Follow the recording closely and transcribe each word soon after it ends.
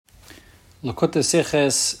Lakutei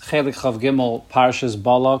Siches Chelek Chav Gimel Parshas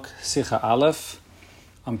Balak Sicha Aleph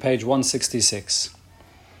on page 166.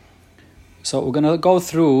 So we're going to go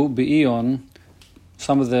through Be'iyun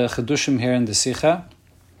some of the Chedushim here in the Sicha.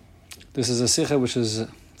 This is a Sicha which is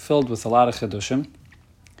filled with a lot of Chedushim.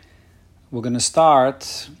 We're going to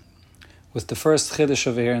start with the first Chiddush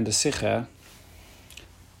over here in the Sicha,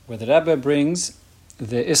 where the Rebbe brings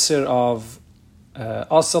the Isser of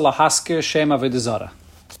Asa Lahaskir Shem Avodah Zarah,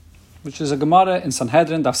 which is a Gemara in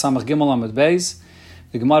Sanhedrin, Daf Samach Gimel Amud Beis.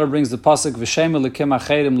 The Gemara brings the pasuk V'Shem Elikim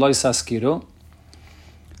Acherim Lo Yisaskiru.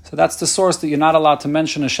 So that's the source that you're not allowed to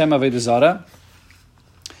mention a Shem Avodah Zarah.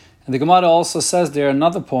 And the Gemara also says there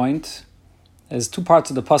another point. There's two parts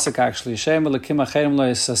of the pasuk actually. Shem Elikim Acherim Lo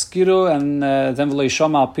Yisaskiru, and then V'Lo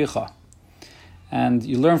Yishoma Al Picha. And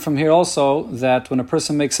you learn from here also that when a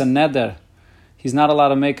person makes a neder, he's not allowed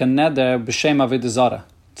to make a neder b'Shem Avodah Zarah.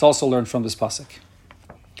 It's also learned from this pasuk.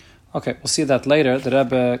 Okay, we'll see that later. The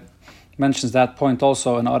Rebbe mentions that point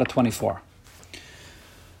also in Orah 24.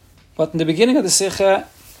 But in the beginning of the Sicha,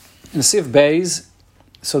 in Sif Beis,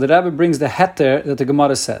 so the Rebbe brings the heter that the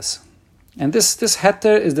Gemara says. And this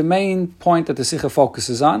heter is the main point that the Sicha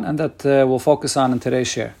focuses on, and that we'll focus on in today's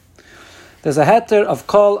share. There's a heter of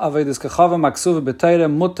Kol Avodas Kechava Maksuv B'Teira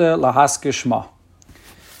Muter Lahaskir Shma.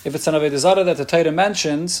 If it's an Avodah Zarah that the Torah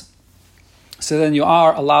mentions, so then you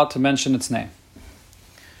are allowed to mention its name.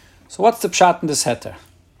 So what's the pshat in this heter?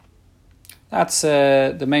 That's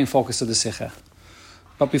the main focus of the Sicha.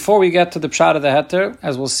 But before we get to the pshat of the heter,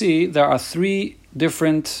 as we'll see, there are three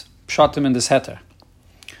different pshatim in this heter.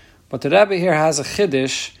 But the Rebbe here has a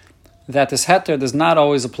chiddush that this heter does not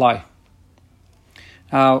always apply.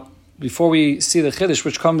 Now, before we see the chiddush,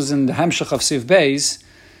 which comes in the Hemshech of Sif Beis,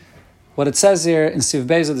 what it says here in Sif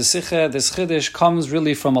Beis of the Sicha, this chiddush comes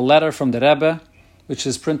really from a letter from the Rebbe, which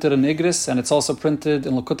is printed in Igris, and it's also printed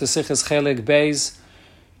in Lakutei Siches Chelek Beis.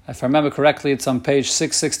 If I remember correctly, it's on page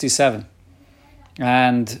 667.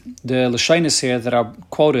 And the Lashonis here that are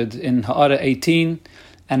quoted in Ha'ara 18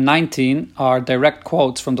 and 19 are direct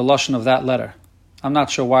quotes from the Lashon of that letter. I'm not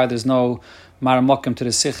sure why there's no Maramokim to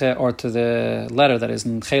the Sicha or to the letter that is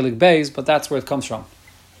in Chelek Beis, but that's where it comes from.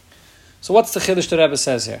 So what's the Chiddush the Rebbe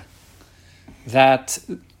says here? That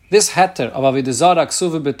this heter of Avodah Zarah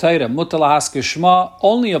Ksuva B'Teira Muter Lahaskir Shma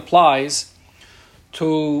only applies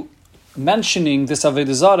to mentioning this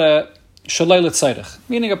Avodah Zarah Shalei L'Tzorech,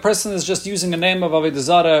 meaning a person is just using a name of Avodah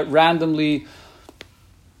Zarah randomly.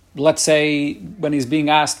 Let's say when he's being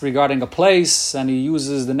asked regarding a place and he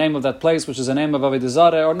uses the name of that place, which is a name of Avodah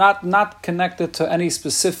Zarah, or not connected to any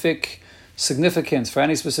specific significance for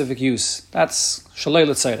any specific use. That's Shalei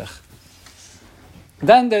L'Tzorech.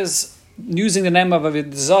 Then there's using the name of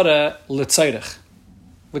Avodah Zarah L'Tzorech,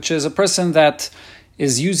 which is a person that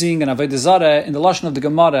is using an Avodah Zarah. In the Lashon of the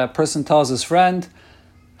Gemara, a person tells his friend,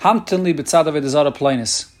 Hamten li b'tzad Avodah Zarah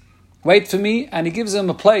pleinis. Wait for me, and he gives him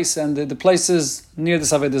a place, and the place is near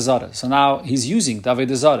this Avodah Zarah. So now he's using the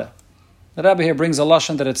Avodah Zarah. The Rebbe here brings a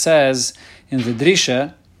Lashon that it says in the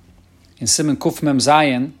Drisha, in Siman Kuf Mem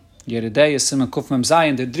Zayin, Yeridei is Siman Kuf Mem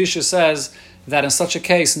Zayin, the Drisha says that in such a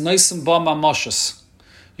case, Noisim Ba Mamoshes,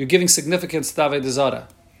 you're giving significance to Avodah Zarah.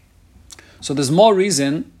 So there's more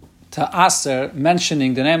reason to aser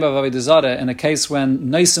mentioning the name of Avodah Zarah in a case when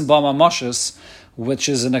Noisim Ba Mamoshes, which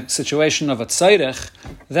is in a situation of a tzorech,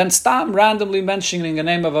 then stam randomly mentioning the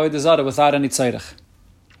name of Avodah Zarah without any tzorech.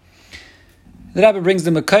 The Rebbe brings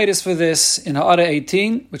the Mekayris for this in Ha'ara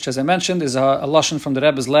 18, which, as I mentioned, is a lashon from the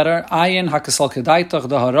Rebbe's letter. Ayin hakasal kedaitach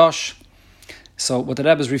da harash. So what the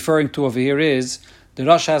Rebbe is referring to over here is the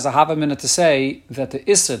Rosh has a half a minute to say that the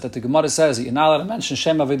Isser, that the Gemara says that you're not allowed to mention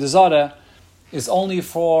Shem Avodah Zarah, is only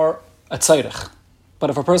for a tzorech. But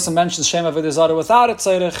if a person mentions Shem Avodah Zarah without a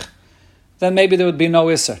tzorech, then maybe there would be no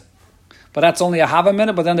Isser. But that's only a half a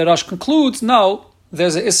minute, but then the Rosh concludes, no,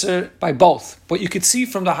 there's an Isser by both. But you could see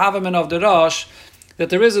from the half a minute of the Rosh that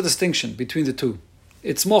there is a distinction between the two.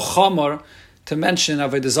 It's more chomer to mention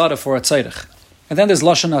Avodah Zarah for a tzorech. And then there's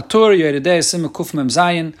Lashon Atur, Yeridei, Siman Kuf Mem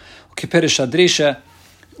Zayin, Kipirish Adrisha,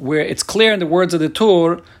 where it's clear in the words of the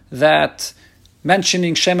Tur that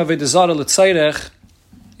mentioning Shem Avodah Zarah L'Tzorech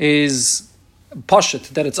is Pashut,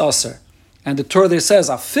 that it's Aser. And the Tur there says,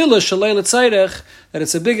 Afila Shalei L'Tzorech, that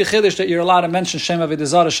it's a big chiddush that you're allowed to mention Shem Avodah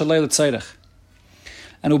Zarah Shalei L'Tzorech.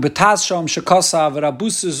 And Ubetaz Shom Shekasa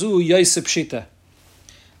V'Rabusu Yosef Pshita.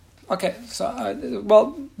 Okay, so,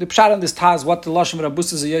 the pshat on this Taz, what the Lashon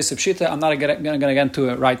Rabus is a Yosef Shita, I'm not going to get into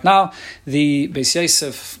it right now. The Beis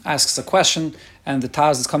Yosef asks a question, and the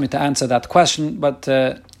Taz is coming to answer that question, but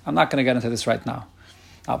I'm not going to get into this right now.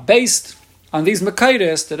 Now, based on these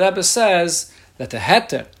Mekayris, the Rebbe says that the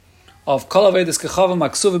heter of Kol Avedas Kechavim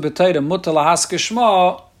Aksuva B'Teira Mutar Lahasker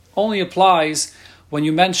Shma only applies when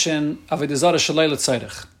you mention Avodah Zarah Shalei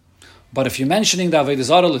L'Tzairich. But if you're mentioning the Avodah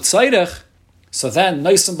Zarah L'Tzairich, so then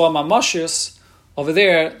Noisim Ba Mamashis, over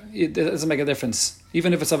there, it doesn't make a difference.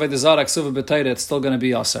 Even if it's Avodah Zarah Aksuva B'Teira, it's still going to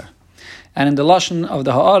be Aser. And in the Lashon of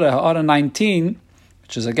the Ha'ara 19,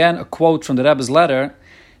 which is again a quote from the Rebbe's letter,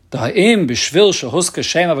 the Ha'im B'Shvil Shehuska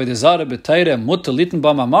Shem Avodah Zarah B'Teira Mutar Litin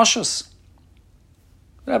Ba Mamashis.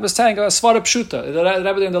 The Rebbe is saying a svara pshuta. The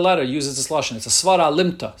Rebbe in the letter uses this lashon. It's a svara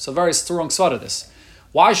limta. It's a very strong svara. This.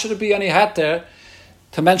 Why should it be any heter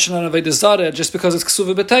to mention an avodah zarah just because it's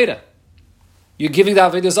ksuva b'teira? You're giving the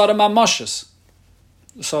avodah zarah mamashus.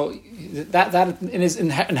 So that is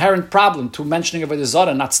an inherent problem to mentioning avodah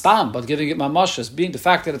zarah, not stam, but giving it mamashus. Being the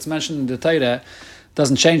fact that it's mentioned in the teira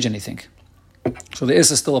doesn't change anything. So the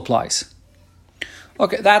issa still applies.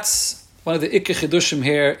 Okay, that's one of the ikka chidushim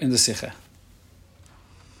here in the sikha.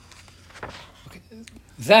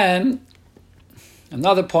 Then,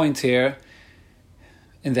 another point here,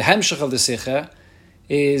 in the hemshech of the Sikha,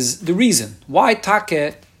 is the reason. Why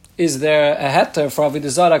take is there a heter for Avodah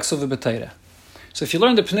Zarah Ksuva B'Teira? So if you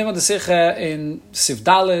learn the Pnim of the Sikha in Sif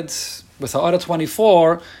Daled, with Ha'ara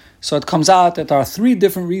 24, so it comes out that there are three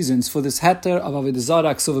different reasons for this heter of Avodah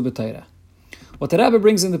Zarah Ksuva B'Teira. What the Rebbe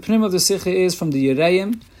brings in the Pnim of the Sikha is from the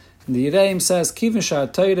Yereim, and the Yereim says, Kivin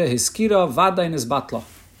Sha'ar Teira Hiskira Vadain is Batla.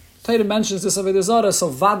 Torah mentions this Avodah Zarah, so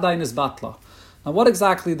Vadain is Batla. Now, what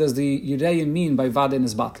exactly does the Yereim mean by Vadain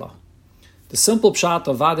is Batla? The simple pshat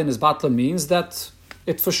of Vadain is Batla means that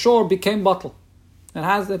it for sure became Batla. It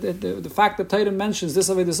has the fact that Torah mentions this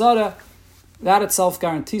Avodah Zarah, that itself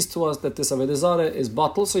guarantees to us that this Avodah Zarah is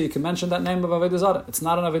Batla, so you can mention that name of Avodah Zarah. It's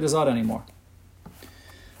not an Avodah Zarah anymore.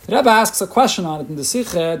 The Rebbe asks a question on it in the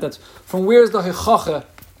Sikha that from where is the Hechacha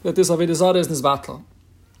that this Avodah Zarah is Nizbatla?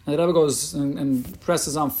 And the Rebbe goes and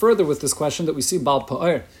presses on further with this question that we see Bal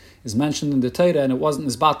Pa'er is mentioned in the Torah and it wasn't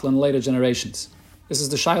Nizbatla in later generations. This is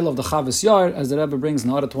the Shaila of the Chavis Yar as the Rebbe brings in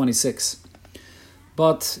Ha'ara 26.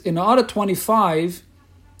 But in Ha'ara 25,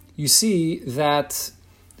 you see that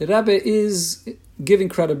the Rebbe is giving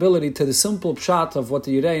credibility to the simple pshat of what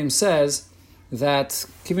the Yereim says that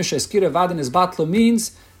Kivin Sheskira Vadin is Batla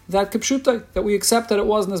means that Kipshutai, that we accept that it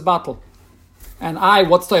was Nizbatl. And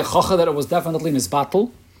what's the Chacha that it was definitely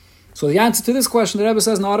Nizbatl? So the answer to this question, the Rebbe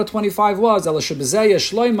says in Ha'ara 25 was, El Shebezeya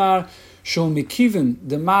Shloimar Shu Mikivin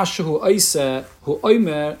the Mashu Oise Hu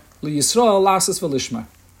Oimer Li Yisrael Lasis Velishmer.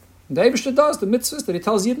 The Eibishter does the mitzvahs that he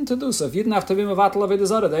tells Yidden to do. So if Yidden have to be Mevatel Avodah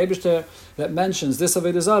Zarah, the Eibishter that mentions this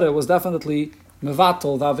Avodah Zarah was definitely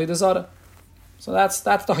Mevatel the Avodah Zarah. So that's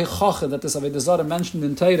the Hichacha that this Avodah Zarah mentioned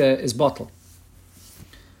in Torah is Batel.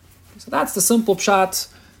 So that's the simple pshat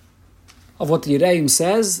of what the Yereim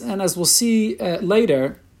says, and as we'll see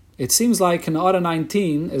later, it seems like in Ha'ara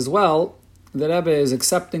 19 as well, the Rebbe is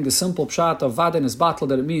accepting the simple pshat of Vadin is Batel,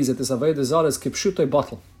 that it means that this Avodah Zarah is Kipshutei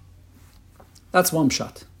Batel. That's one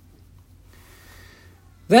pshat.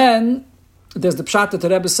 Then, there's the pshat that the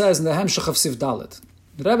Rebbe says in the Hemshech of Sif Dalet.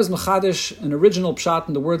 The Rebbe is Mechadish, an original pshat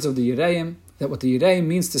in the words of the Yereim, that what the Yereim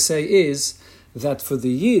means to say is that for the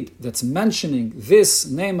Yid that's mentioning this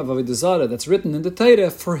name of Avodah Zarah that's written in the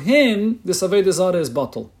Torah, for him, this Avodah Zarah is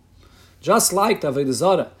Batel. Just like the Avodah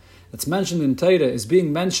Zarah that's mentioned in Torah is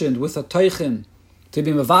being mentioned with a teichen to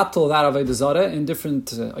be mevatel that Avodah Zarah in different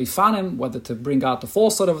ifanim, whether to bring out the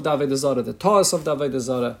falsehood of the Avodah Zarah, the toas of the Avodah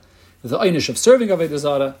Zarah, the einish of serving Avodah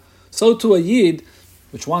Zarah, so to a Yid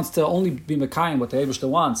which wants to only be mekayim what the Eibishter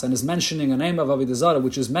wants and is mentioning a name of Avodah Zarah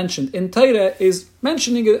which is mentioned in Torah is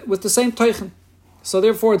mentioning it with the same teichen. So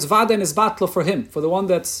therefore it's vada and is batla for him, for the one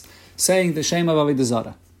that's saying the shame of Avodah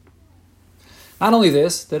Zarah. Not only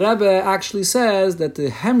this, the Rebbe actually says that the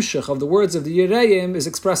hemshech of the words of the Yereim is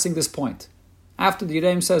expressing this point. After the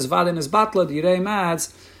Yereim says Vadin is Batla, the Yereim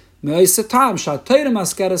adds,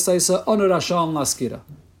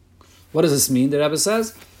 what does this mean? The Rebbe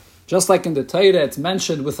says, just like in the Torah it's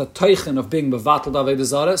mentioned with a teichen of being mevatel Avodah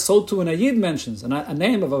Zarah, so too when a Yid mentions a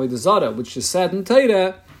name of Avodah Zarah, which is said in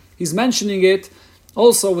Torah, he's mentioning it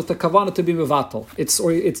also with the kavanah to be mevatel. It's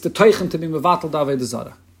the teichen to be mevatel Avodah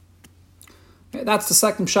Zarah. That's the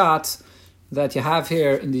second shot that you have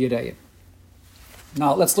here in the Yereim.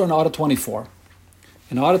 Now let's learn Ha'ara 24.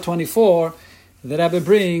 In Ha'ara 24, the Rebbe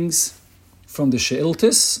brings from the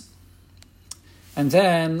She'iltis, and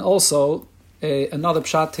then also another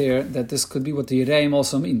pshat here that this could be what the Yereim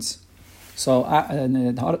also means. So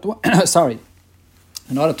in Ha'ara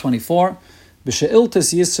 24,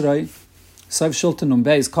 B'She'iltis Yisroi Sav Shilton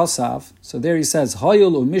Beis Kosav. So there he says,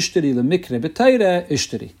 Hayul u'mishteri le'mikre b'teire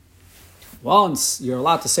ishteri. Once you're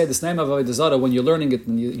allowed to say this name of Avodah Zarah when you're learning it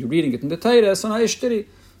and you're reading it in the Torah, so now ishteri.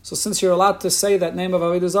 So since you're allowed to say that name of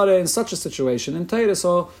Avodah Zarah in such a situation in Torah,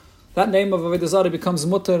 so that name of Avodah Zarah becomes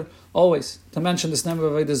mutter always to mention this name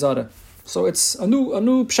of Avodah Zarah. So it's a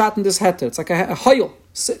new pshat in this heter. It's like a hoyel.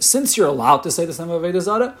 Since you're allowed to say this name of Avodah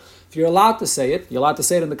Zarah, if you're allowed to say it, you're allowed to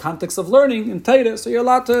say it in the context of learning in Torah. So you're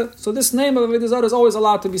allowed to. So this name of Avodah Zarah is always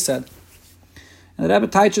allowed to be said. And the Rebbe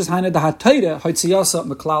teaches Haine da Torah hoitziyasa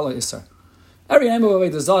meklala iser. Every name of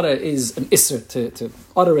Avodah Zarah is an iser to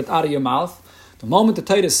utter it out of your mouth. The moment the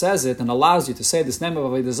Torah says it and allows you to say this name of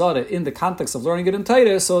Avodah Zarah in the context of learning it in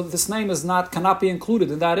Torah, so this name cannot be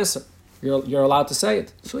included in that iser. You're allowed to say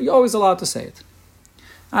it. So you're always allowed to say it.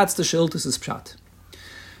 That's the Shiltus' pshat.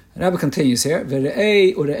 The Rebbe continues here.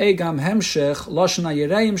 V're'ei u're'ei gam hemshech lashon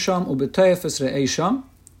ha'yireim sham u'b'toefes re'ei sham.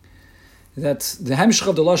 That the hemshech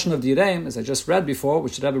of the lashon of the yireim, as I just read before,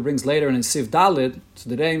 which the Rebbe brings later in Siv Dalid, so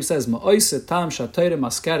the Re'im says, Ma'oise tam sha'teire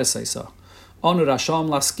maskeres eisa. Onu rasham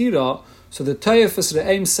laskira. So the Toefes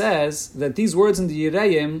Re'im says that these words in the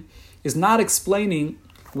Yireim is not explaining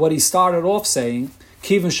what he started off saying,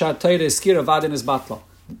 Kivin sha'teire eskira vadin is batla.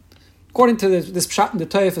 According to this pshat in the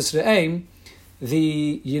Toefes Re'im,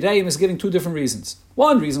 the Yireim is giving two different reasons.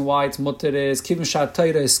 One reason why it's mutter is Kivin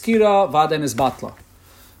sha'teire eskira vadin is batla.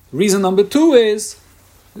 Reason number two is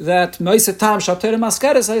that Ma'oise tam sha'teire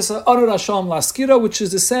maskeres eisa onu rasham laskira, which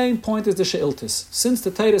is the same point as the She'iltis. Since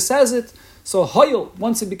the Torah says it, so hoyel,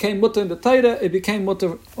 once it became mutter in the Torah, it became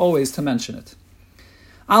mutter always to mention it.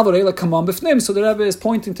 So the Rebbe is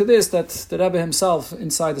pointing to this, that the Rebbe himself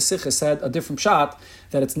inside the Sikha said a different pshat,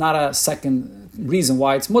 that it's not a second reason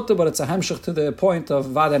why it's mutter, but it's a hemshech to the point of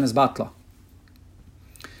vaden is batla.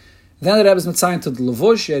 Then the Rebbe is mitzayin to the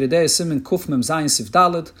Levush, Yeridei Simin Kuf Mem Zayin Sif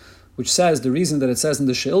Daled, which says the reason that it says in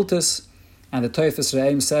the She'iltis, and the Toefes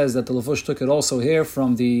Re'im says that the Levush took it also here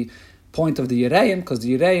from the point of the Yireim, because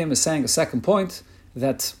the Yireim is saying a second point,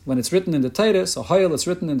 that when it's written in the Torah, so Hoyel, it's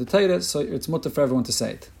written in the Torah, so it's mutter for everyone to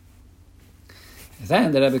say it.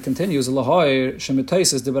 Then the Rebbe continues, Lahoir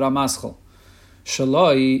Shemitoises Dibra Maschel,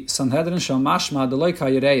 Shaloi Sanhedrin Shal Mashma Deloi Ka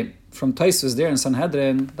Yireim. From Toises there in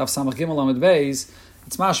Sanhedrin, Daf Samach Gimel Amid Beis,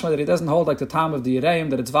 it's Mashma that he doesn't hold like the time of the Yireim,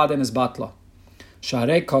 that it's Vaden is Batla.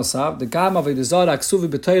 Sharei Kosav, the Gam of Avodah Aksuvi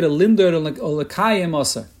B'Torah Linder Olekayim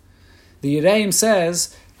Oser. The Yireim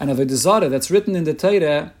says, and Avodah Zarah that's written in the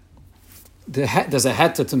Torah, there's a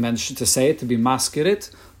heter to mention, to say it, to be maskir it,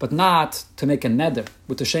 but not to make a neder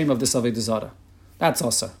with the shame of this Avodah Zarah. That's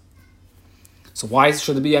also. So why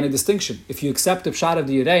should there be any distinction? If you accept the pshat of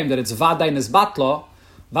the Yireim that it's Vadain is Batla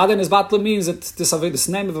means that this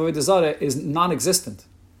name of Avodah Zarah is non-existent.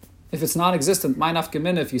 If it's non-existent, my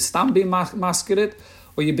nafkamina, if you stop being maskir it,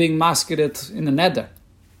 or you're being maskir it in a neder,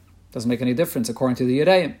 doesn't make any difference according to the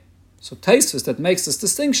Yireim. So Tosfos that makes this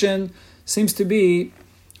distinction seems to be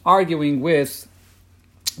arguing with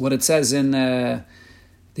what it says in the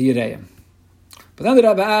Yireim. But then the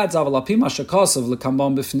Rebbe adds, according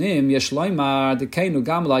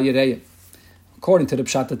to the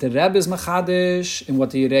Pshat that the Rebbe is machadish in what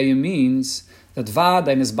the Yireim means, that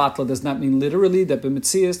Vadain is battle does not mean literally that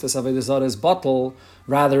b'metzias this Avodah Zarah is battle.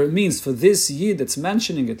 Rather, it means for this Yid that's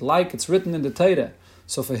mentioning it like it's written in the Torah.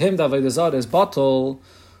 So for him, the Avodah Zarah is battle.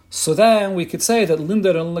 So then we could say that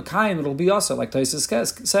Linder and Lekayim, it'll be also, like Taisus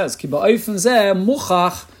says, Ki ba'ofen zeh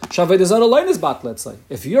muchach sh'Avodah Zarah lein is bat, let's say.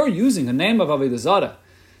 If you're using the name of Avodah Zarah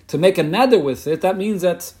to make a neder with it, that means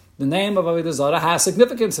that the name of Avodah Zarah has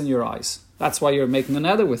significance in your eyes. That's why you're making a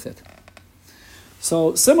neder with it.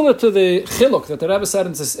 So similar to the chiluk that the Rebbe said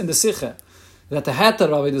in the Sikha, that the heter of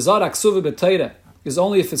Avodah Zarah ksuvi b'Torah is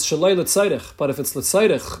only if it's shalei l'tzairich, but if it's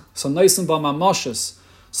l'tzairich, so noisim b'mamoshes,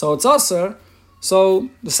 so it's aser. So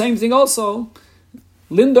the same thing also,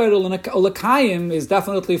 Lindor Lekayim is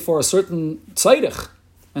definitely for a certain tzarich,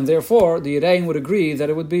 and therefore the Yireim would agree that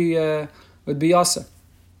it would be aser.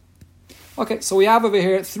 Okay, so we have over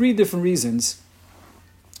here three different reasons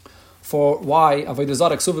for why Avodah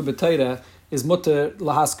Zarah Ksuva B'Torah is mutter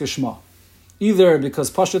lahasker shma. Either because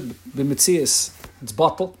Pashut b'Metzias, it's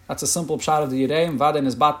bottle, that's a simple pshat of the Yireim, Vaden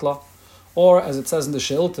is batla, or as it says in the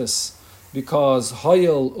She'iltis, because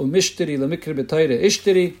hoyel umishtiri lemikri b'Torah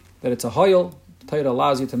ishtiri, that it's a hoyel, the Torah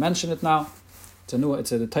allows you to mention it now.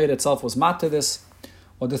 The Torah itself was mat to this.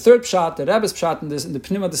 Or the third pshat, the Rebbe's pshat in the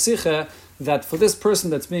Pnima de Sicha, that for this person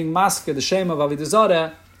that's being masked, the shame of Avodah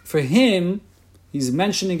Zarah, for him, he's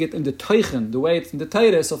mentioning it in the Teichen, the way it's in the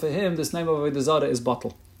Torah, so for him, this name of Avodah Zarah is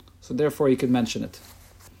bottle. So therefore, he could mention it.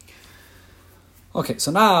 Okay,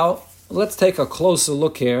 so now, let's take a closer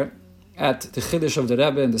look here at the Chiddush of the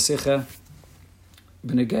Rebbe and the Sicha,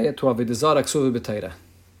 B'negeya to Avodah Zarah Ksuvi B'Torah.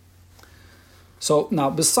 So now,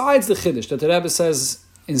 besides the Chiddush that the Rebbe says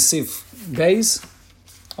in Siv Beis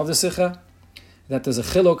of the Sicha, that there's a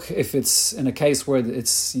chiluk if it's in a case where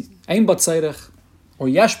it's ein bat tzorech or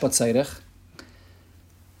yesh bat tzorech.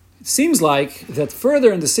 It seems like that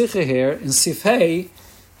further in the Sikha here, in Sif Hey,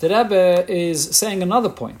 the Rebbe is saying another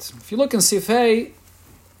point. If you look in Sif Hey,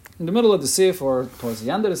 in the middle of the Sif, or towards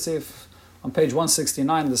the end of the Sif, on page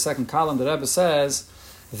 169 in the second column, the Rebbe says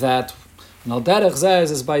that Nal derech zeh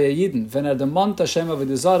is by a Yidden, wenn de Mont Hashem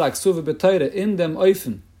avedizara ksuve beteire in dem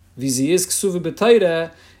Eufen, wie sie ist ksuve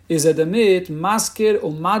beteire, is damit maskir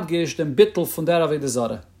madgish dem bittel von der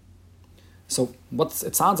avedizara. So,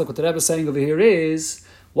 it sounds like what the Rebbe is saying over here is,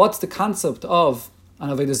 what's the concept of an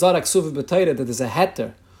Avodah Zarah Ksuv B'Torah that is a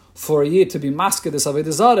heter for a yid to be masked this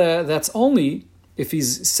Avodah Zarah? That's only if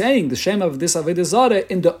he's saying the Shem of this Avodah Zarah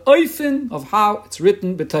in the oifen of how it's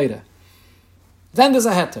written B'Torah. Then there's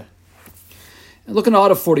a heter. And look in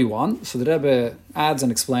Order 41, so the Rebbe adds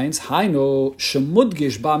and explains, Haino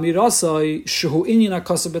shemudgish ba'mirasai shehu inyan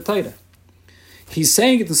HaKoseh B'Torah. He's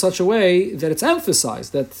saying it in such a way that it's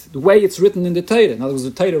emphasized, that the way it's written in the Torah. In other words,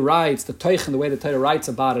 the Torah writes, the Teichen, the way the Torah writes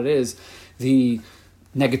about it is the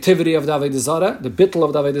negativity of the Avodah Zarah, the bittul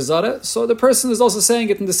of the Avodah Zarah. So the person is also saying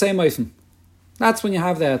it in the same way. That's when you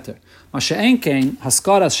have the heter. Masha'enkein,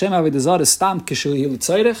 haskaras shem Avodah Zarah stam kishul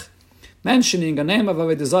tzorech, mentioning a name of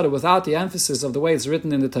Avodah Zarah without the emphasis of the way it's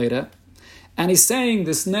written in the Torah. And he's saying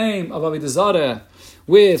this name of Avodah Zarah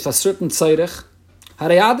with a certain tzorech,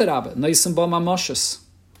 then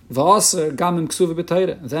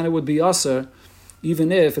it would be aser,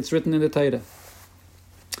 even if it's written in the Torah.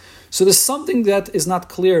 So there's something that is not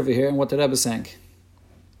clear over here in what the Rebbe is saying.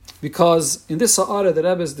 Because in this Sa'ara, the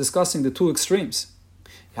Rebbe is discussing the two extremes.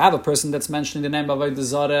 You have a person that's mentioning the name of Avodah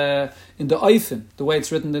Zarah in the Oifen, the way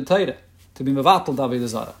it's written in the Torah, to be mevatel Avodah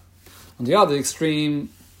Zarah. On the other extreme,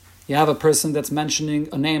 you have a person that's mentioning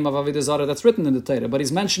a name of Avodah Zarah that's written in the Torah, but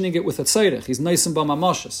he's mentioning it with a tzorech. He's noisim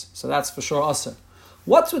b'mamoshes, so that's for sure aser.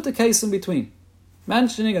 What's with the case in between?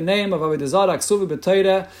 Mentioning a name of Avodah Zarah ksuvi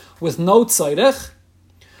b'Torah with no tzorech,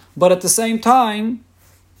 but at the same time,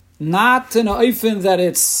 not in an oifen that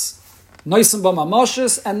it's noisim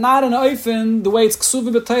b'mamoshes, and not in an oifen the way it's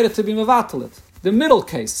ksuvi b'Torah to be mevatel it. The middle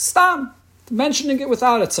case, stam, mentioning it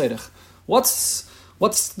without a tzorech. What's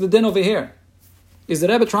the din over here? Is the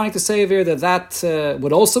Rebbe trying to say over here that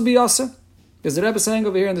would also be aser? Is the Rebbe saying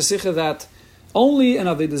over here in the Sikha that only in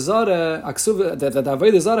Avodah Zarah that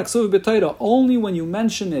Avodah Zarah Ksuv B'Torah, only when you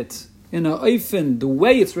mention it in a oifen, the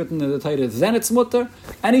way it's written in the Torah, then it's mutter?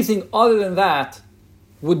 Anything other than that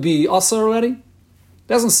would be aser already?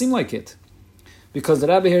 Doesn't seem like it. Because the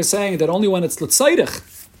Rebbe here is saying that only when it's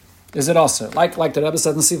l'tzayrich is it aser. Like the Rebbe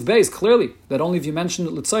said in Sif Beis, clearly, that only if you mention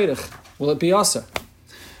it l'tzayrich will it be aser.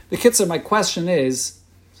 The Kitzur, my question is,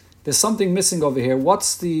 there's something missing over here. What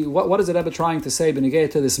is the Rebbe trying to say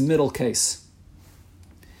b'negei to this middle case?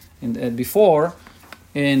 Before,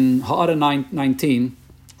 in Ha'ara 19,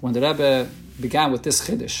 when the Rebbe began with this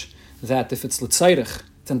chiddush, that if it's l'tzayrich,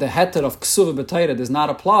 then the heter of ksuva b'Torah does not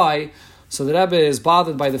apply, so the Rebbe is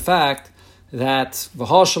bothered by the fact that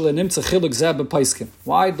v'hashal nimtza chiluk zeh b'paiskim.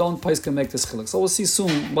 Why don't paiskim make this chiluk? So we'll see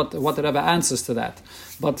soon what the Rebbe answers to that.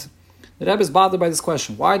 But the Rebbe is bothered by this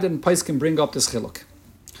question. Why didn't paiskim bring up this chiluk?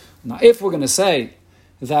 Now, if we're going to say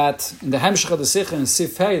that in the Hemshech of the Sikha and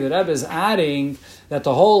Sif Hey, the Rebbe is adding that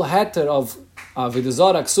the whole heter of Avodah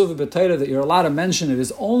Zarah Ksuva B'Torah that you're allowed to mention it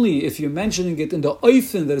is only if you're mentioning it in the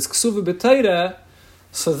oifen that is Ksuva B'Torah,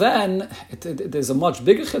 so then there's a much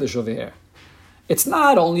bigger chiddush over here. It's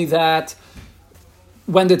not only that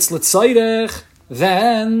when it's l'tzayrech,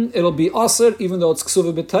 then it'll be aser even though it's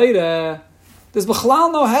Ksuva B'Torah. There's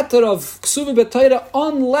b'chlal no heter of ksuva b'Torah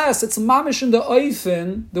unless it's mamish in the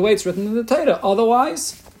oifen, the way it's written in the Torah.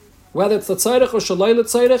 Otherwise, whether it's l'tzayrech or shaloi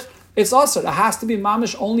l'tzayrech, it's also. It has to be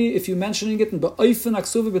mamish only if you're mentioning it in the oifen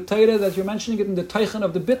ksuva b'Torah, that you're mentioning it in the teichen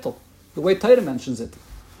of the bittel, the way Torah mentions it.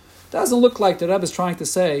 Doesn't look like the Rebbe is trying to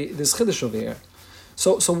say this chiddush over here.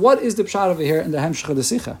 So what is the pshat over here in the Hemshech of the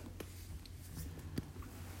Sikha?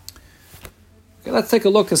 Okay, let's take a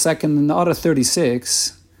look a second in the Order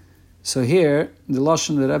 36. So here, the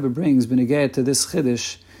lashon that Rebbe brings b'negei to this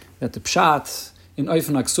chiddush that the pshat in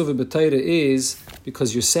oifen haksuva b'Torah is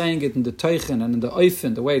because you're saying it in the teichen and in the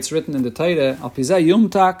oifen, the way it's written in the Torah. Al pizeh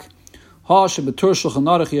yumtak ha shebetur shulchan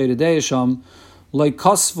aruch yeridei sham loy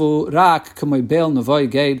kasvu rak k'may beil nevoi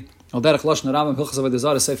geid al derech lashon Rambam hilchos avodah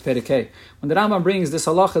zarah seif perikei. When the Rambam brings this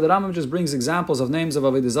halacha, the Rambam just brings examples of names of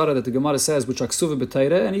avodah zarah that the Gemara says which are ksuva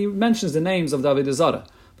b'Torah, and he mentions the names of the avodah zarah,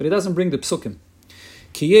 but he doesn't bring the psukim.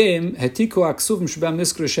 In the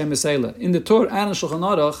Torah and Shulchan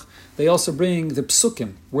Aruch, they also bring the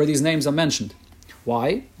psukim where these names are mentioned.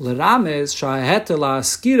 Why? L'ramez sha'heter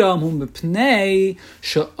la'askiram hu mipnei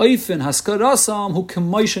she'oifen haskarasam hu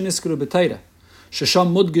kemoishen iskru b'teira.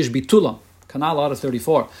 Shesham mudgish bitulam. Canal out of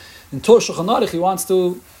 34. In Torah Shulchan Aruch, he wants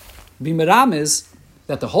to be meramez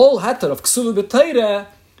that the whole heter of ksuva b'teira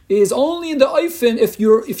is only in the oifen if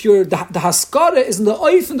the haskara is in the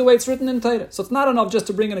oifen the way it's written in Torah. So it's not enough just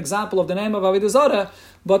to bring an example of the name of Avodah Zarah,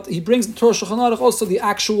 but he brings in Torah Shulchan Aruch also the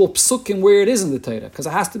actual psukim where it is in the Torah, because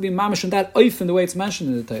it has to be mamish in that oifen the way it's mentioned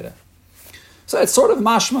in the Torah. So it's sort of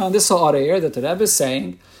mashma on this area that the Rebbe is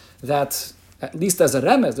saying that, at least as a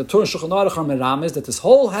remez, the Torah Shulchan Aruch are merames that this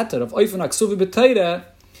whole heter of oifen aksuvi b'Torah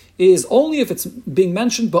is only if it's being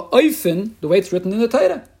mentioned by oifen the way it's written in the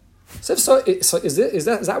Torah. So is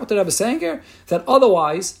that what the Rebbe is saying here? That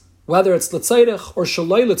otherwise, whether it's l'tzairich or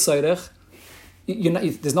shaloi l'tzairich,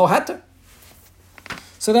 there's no heter.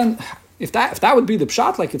 So then, if that would be the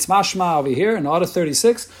pshat, like it's mashma over here in Order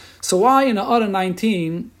 36, so why in Order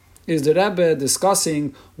 19 is the Rebbe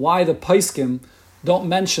discussing why the Paiskim don't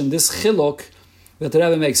mention this chiluk that the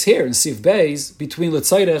Rebbe makes here in Sif Beis between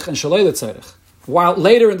l'tzairich and shaloi l'tzairich? While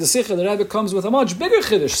later in the Sikha, the Rebbe comes with a much bigger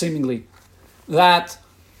chiddush, seemingly, that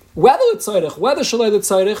whether l'tzairich, whether shaloi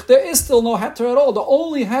l'tzairich, there is still no heter at all. The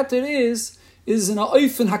only heter is in a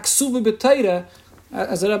oifen haksuva b'teira,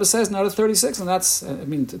 as the Rebbe says in Order 36, and that's,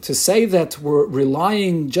 to say that we're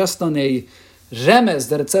relying just on a remez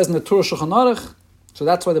that it says in the Torah Shulchan Aruch, so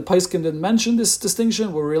that's why the Paiskim didn't mention this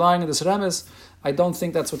distinction, we're relying on this remez, I don't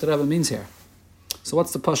think that's what the Rebbe means here. So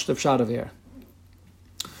what's the pashut pshat of here?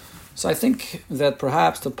 So I think that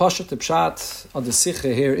perhaps the pashut pshat of the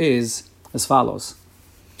Sikha here is as follows.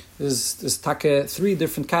 There's take three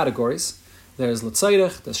different categories. There's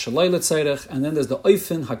l'tzairich, there's shaloi l'tzairich, and then there's the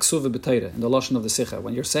oifen haksuva b'teira, in the lashon of the Sikha.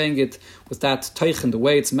 When you're saying it with that teichen, the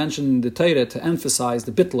way it's mentioned in the Teira, to emphasize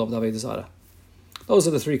the bittul of the Avodah Zarah. Those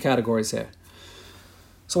are the three categories here.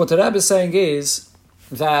 So what the Rebbe is saying is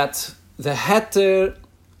that the heter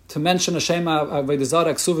to mention a shema Avodah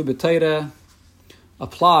Zarah haksuva b'teira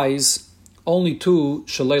applies only to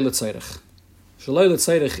shaloi l'tzairich. Shaloi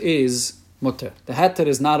l'tzairich is mutter. The heter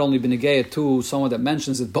is not only b'negei to someone that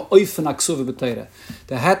mentions it, but oifen aksuva b'teira.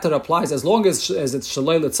 The heter applies as long as it's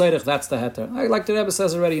shaloi l'tzairich, that's the heter. Like the Rebbe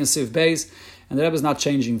says already in Siv Beis, and the Rebbe is not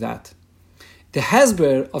changing that. The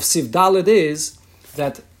hezber of Siv Daled is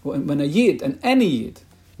that when a yid, and any yid,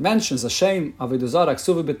 mentions a shem Avodah Zarah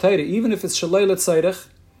aksuva b'teira, even if it's shaloi l'tzairich,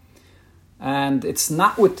 and it's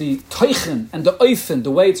not with the teichen and the oifen, the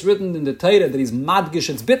way it's written in the Torah, that he's madgish,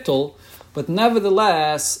 it's bittul, but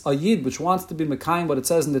nevertheless, a yid which wants to be mekayim what it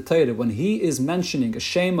says in the Torah, when he is mentioning a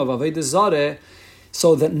shem of Avodah Zarah,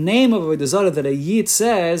 so the name of Avodah Zarah that a yid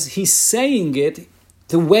says, he's saying it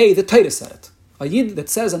the way the Torah said it. A yid that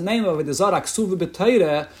says a name of Avodah Zarah, ksuva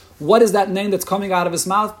b'Torah, what is that name that's coming out of his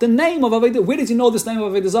mouth? The name of Avodah. Where does he know this name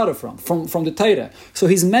of Avodah Zarah from? From the Torah. So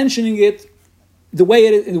he's mentioning it the way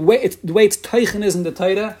its teichen is in the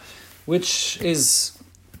Torah, which the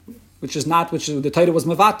Torah was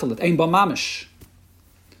mevatel, it ain't b'mamish.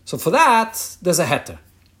 So for that, there's a heter.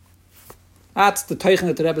 That's the teichen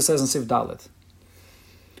that the Rebbe says in Sif Dalet.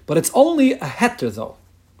 But it's only a heter though.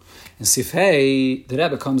 In Sif Hey, the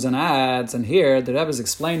Rebbe comes and adds, and here the Rebbe is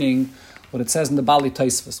explaining what it says in the Bali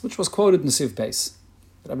Taisvus, which was quoted in Sif Beis.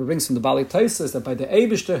 The Rebbe brings from the Bali Taisvus that by the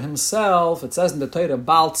Eibishter himself, it says in the Torah,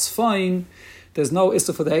 Bal Tzfoin, there's no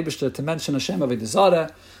issue for the Eibishter to mention Hashem Avodah Zarah,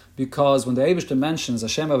 because when the Eibishter mentions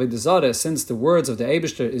Hashem Avodah Zarah, since the words of the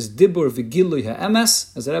Eibishter is Dibur V'Gilui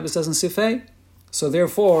HaEmes, as the Rebbe says in Sifei, so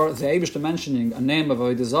therefore the Eibishter mentioning a name of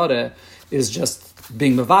Avodah Zarah is just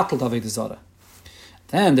being mevatel Avodah Zarah.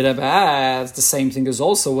 Then the Rebbe adds the same thing is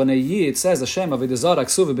also when a Yid says Hashem Avodah Zarah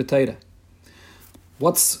Ksuva B'Teira.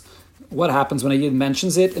 What happens when a Yid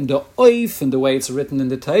mentions it in the oif, in the way it's written in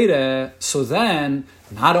the Torah? So then,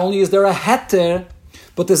 not only is there a heter,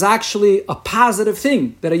 but there's actually a positive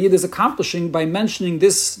thing that a Yid is accomplishing by mentioning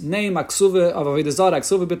this name, Aksuva of Avodah Zarah,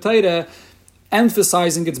 Aksuva B'Teira,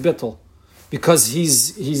 emphasizing its bittul. Because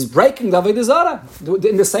he's breaking the Avodah Zarah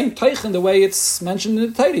in the same teichen, the way it's mentioned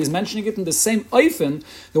in the Torah. He's mentioning it in the same oifen,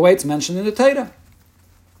 the way it's mentioned in the Torah.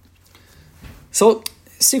 So,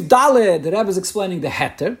 Sif Daled, the Rebbe is explaining the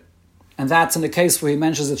heter, and that's in the case where he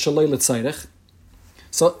mentions it shaloi l'tzairich.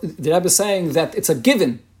 So the Rebbe is saying that it's a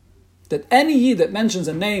given that any yid that mentions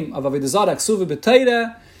a name of Avodah Zarah Ksuva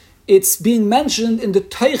b'Teira, it's being mentioned in the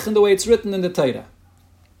teichen the way it's written in the Torah.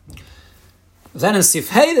 Then in Sif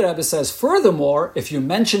Hey, the Rebbe says, furthermore, if you're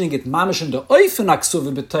mentioning it mamish in the oifen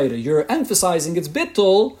Ksuva b'Teira, you're emphasizing its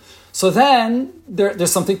bittul. So then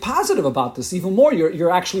there's something positive about this. Even more,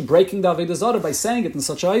 you're actually breaking the Avodah Zarah by saying it in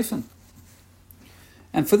such a oifen.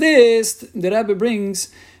 And for this, the Rebbe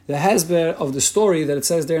brings the hesber of the story that it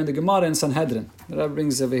says there in the Gemara in Sanhedrin. The Rebbe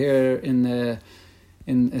brings over here in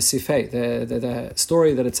Sifei, the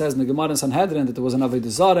story that it says in the Gemara in Sanhedrin that there was an Avodah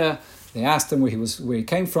Zarah. They asked him where he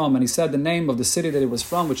came from, and he said the name of the city that he was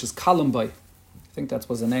from, which is Kalambai. I think that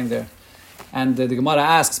was the name there. And the Gemara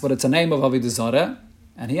asks, but it's a name of Avodah Zarah.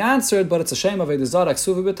 And he answered, but it's a shame of Avodah Zarah,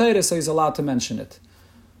 Ksuvi B'Teireh, so he's allowed to mention it.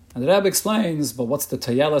 And the Rebbe explains, but what's the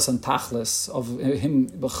tayelas and tachlis of him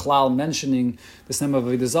b'chlal mentioning this name of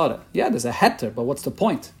Avodah Zarah? Yeah, there's a heter, but what's the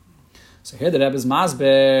point? So here the Rebbe is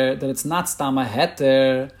masber that it's not stam a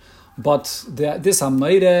heter, but this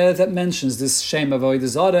Hameire that mentions this shame of Avodah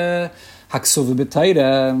Zarah, Haksuvi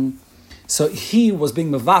B'Teireh. So he was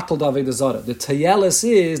being mevatel Avodah Zarah. The tayelis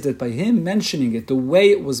is that by him mentioning it, the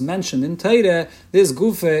way it was mentioned in Teireh, this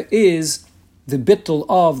gufa is the bittul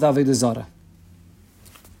of the Avodah Zarah.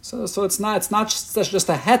 So it's not just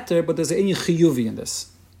a heter, but there's an inyan chiyuvi in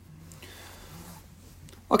this.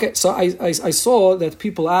 Okay, so I saw that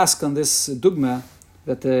people ask on this dugma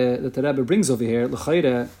that the Rebbe brings over here,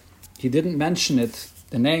 l'chayre, he didn't mention it,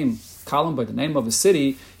 the name, Kalam, by the name of a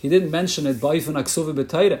city, he didn't mention it ba'ifun aksuvi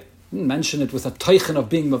b'Teireh. He didn't mention it with a teichen of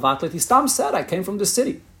being mevatlet. He stam said, I came from the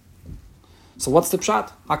city. So what's the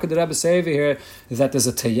pshat? How could the Rebbe say over here that there's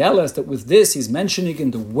a tayeles, that with this he's mentioning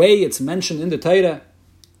in the way it's mentioned in the Teireh?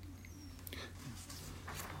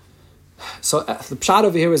 So the pshat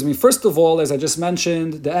over here is, first of all, as I just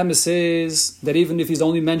mentioned, the emes is that even if he's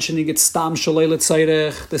only mentioning it stam shalei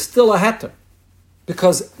l'tzairech, there's still a heter.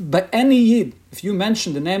 Because by any yid, if you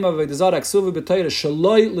mention the name of Avodah Zarah, Ksuvi B'Teireh,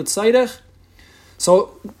 shalei l'tzairech,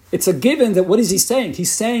 so it's a given that what is he saying?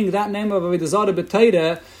 He's saying that name of Avodah Zarah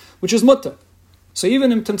B'Teireh, which is mutter. So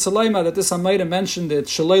even in Timtzalaima that this Hameira mentioned it,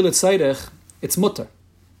 shalei l'tzairech, it's mutter.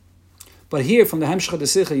 But here, from the Hemshech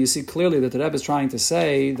Desicha, you see clearly that the Rebbe is trying to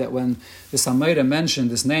say that when this Hameira mentioned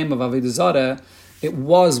this name of Avodah Zarah, it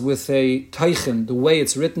was with a teichen, the way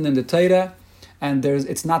it's written in the Torah, and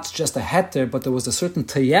it's not just a heter, but there was a certain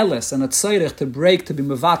tayeles and a tzairech to break, to be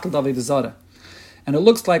mevatel Avodah Zarah. And it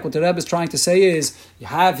looks like what the Rebbe is trying to say is, you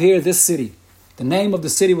have here this city. The name of the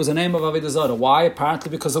city was a name of Avodah Zarah. Why? Apparently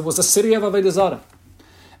because it was a city of Avodah Zarah.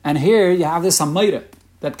 And here you have this Hameira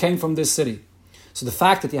that came from this city. So the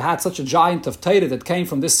fact that you had such a giant of Torah that came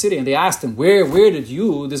from this city, and they asked him, where did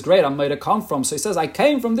you, this great Hameira, come from? So he says, I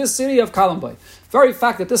came from this city of Kalambai. Very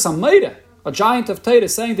fact that this Hameira, a giant of Torah,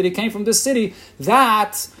 saying that he came from this city,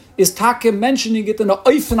 that is Takim mentioning it in a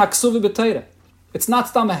Oifen Aksuvi B'Teireh. It's not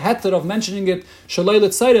stam a heter of mentioning it shalei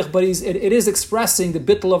l'tzairech, but it is expressing the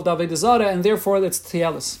bittul of Avodah Zarah, and therefore it's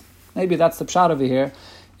tiyelis. Maybe that's the pshat over here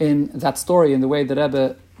in that story, in the way the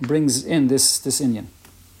Rebbe brings in this inyan.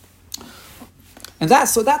 And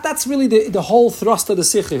that's really the whole thrust of the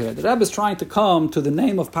Sikha here. The Rebbe is trying to come to the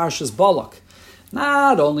name of Parshas Balak.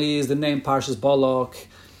 Not only is the name Parshas Balak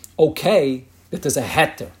okay, that there's a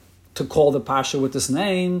heter to call the Parsha with this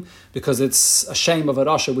name, because it's a shame of a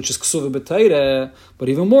Rasha, which is Ksuva B'Teireh, but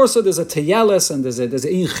even more so, there's a Teyeles, and there's a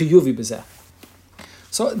In Chiyuvi B'Zeh.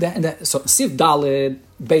 So Sif Dalid,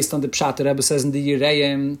 based on the Pshat, the Rebbe says in the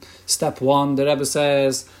Yireim, step 1, the Rebbe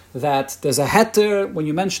says that there's a heter when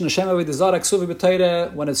you mention Hashem Avodah Zarah, Ksuvi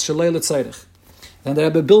B'Teireh, when it's Shalei L'Tzairech. Then the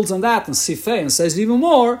Rebbe builds on that in Sifei and says even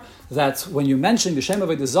more that when you mention the Hashem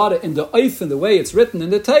Avodah Zarah in the Oif, in the way it's written in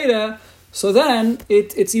the Torah, so then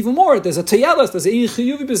it's even more. There's a Teyeles, there's a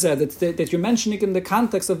Chiyuvi B'Zeh that you're mentioning in the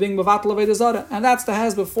context of being Mevatel Avodah Zarah, and that's the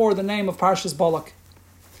has before the name of Parshas Balak.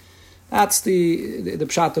 That's the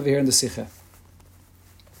pshat over here in the Sikha.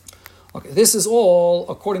 Okay, this is all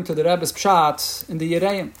according to the Rebbe's pshat in the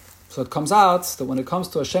Yireim. So it comes out that when it comes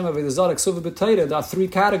to Hashem Avodah Zarah, Ksuva B'Teireh, there are 3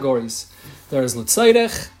 categories. There is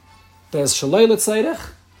L'Tzairech, there's Shalei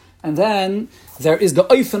L'Tzairech, and then there is the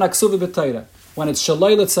Oifen HaKsuva B'Teireh. When it's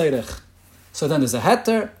Shalei L'Tzairech, so then there's a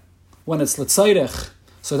heter. When it's L'Tzairech,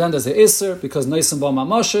 so then there's a Isser, because Noisim Ba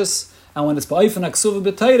Mamoshes. And when it's Ba'ofen HaKsuva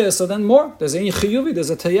B'Teireh, so then more. There's a Chiyuvi, there's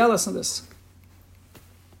a Teyeles in this.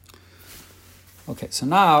 Okay, so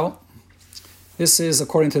now, this is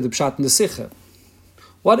according to the Pshat and the Sikha.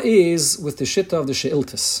 What is with the Shitta of the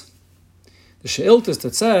She'iltis? The She'iltis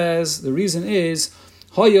that says, the reason is,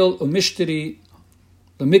 Hoyel u'mishtiri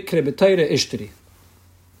l'mikre b'Teireh ishtiri.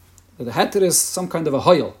 The heter is some kind of a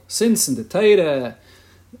hoyel. Since in the Teireh,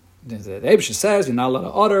 the Eibusha says, you're not allowed to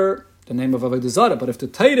utter the name of Avodah Zarah, but if the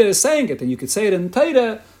Torah is saying it, then you could say it in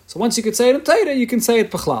Torah. So once you could say it in Torah, you can say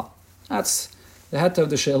it Pechlal. That's the heter of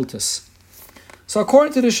the She'iltis. So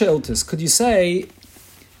according to the She'iltis, could you say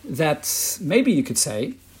that, maybe you could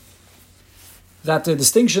say, that the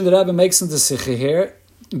distinction that Rebbe makes in the Sikha here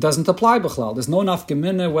doesn't apply Pechlal. There's no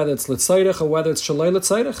nafgemina whether it's L'Tzairech or whether it's Shalei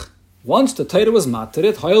L'Tzairech. Once the Torah was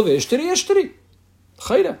materit, Hoyel v'ishtiri ishtiri.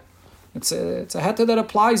 Chayda. It's a heta that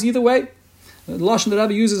applies either way. The lashon the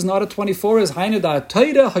Rebbe uses in order 24 is Hainu da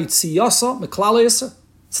Teira Haitziyasa Meklala Yisr.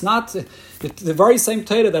 It's not the very same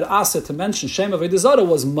Teira that asked to mention Shem Avodah Zarah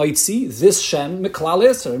was Maitzi, this Shem Meklala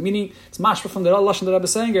Yisr. Meaning it's mashma from the lashon the Rebbe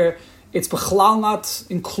saying here. It's bechlal not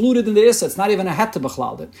included in the Issa. It's not even a het to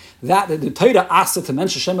bechlal it. That the Torah asked to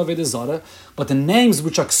mention Shem Avodah Zarah, but the names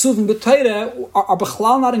which are ksuvim b'Torah are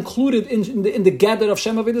bechlal not included in the gather of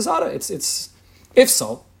Shem Avodah Zarah. It's if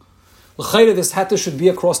so, l'chayre this het should be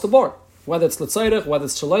across the board, whether it's l'tzayrich, whether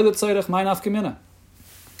it's shalei l'tzayrich, ma'in afkemina.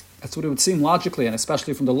 That's what it would seem logically, and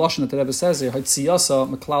especially from the lashon that the Rebbe says here,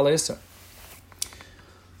 haitziyasa meklal Issa.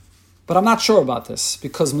 But I'm not sure about this,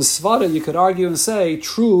 because Misvara, you could argue and say,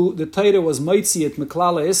 true, the Torah was Maitzi et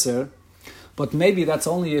Meklala Iser, but maybe that's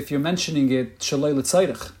only if you're mentioning it Shalei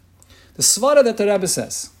L'Tzayrich. The Svara that the Rebbe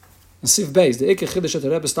says, in Sif Beis, the Ikke Chiddush that the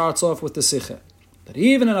Rebbe starts off with the Sicha, that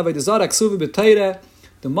even in Avodah Zarah Ksuvi B'Torah,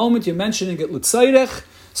 the moment you're mentioning it L'Tzayrich,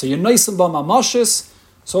 so you're Neisem B'Mamashis,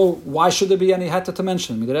 so why should there be any heta to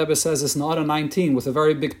mention? The Rebbe says it's in Order 19 with a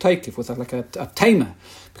very big takeif, with like a tema.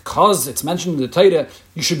 Because it's mentioned in the Torah,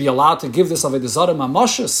 you should be allowed to give this Avodah Zarah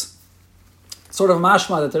Mamashis. Sort of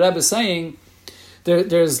mashma that the Rebbe is saying,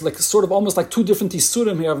 there's like sort of almost like two different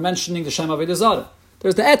isurim here of mentioning the Shem Avodah Zarah.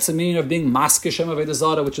 There's the etzem, meaning of being maske Shem Avodah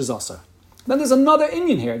Zarah, which is asar. Then there's another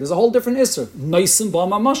inyan here. There's a whole different isur. Noisim ba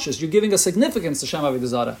mamashis. You're giving a significance to Shem Avodah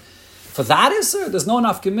Zarah. For that isur, there's no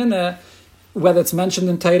nafkemina whether it's mentioned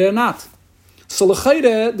in Torah or not. So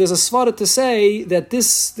l'chayre, there's a svara to say that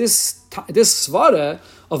this svara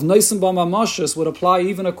of Noisim ba mamashis would apply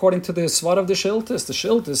even according to the svara of the Shiltis. The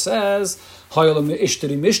Shiltis says Hayolam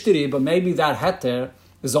ishtiri mishtiri, but maybe that heter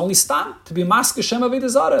is only stam to be maske Shem Avodah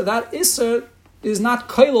Zarah. That isur is not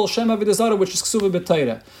kailol Shem Avodah Zarah, which is ksuva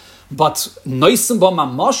b'Torah. But Noisim ba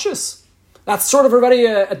mamashis, that's sort of already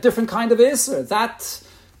a different kind of isur. That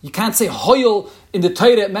you can't say hoyel in the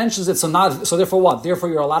Torah. It mentions it, so therefore what? Therefore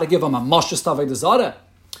you're allowed to give him a mashis Avodah Zarah.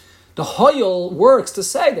 The hoyel works to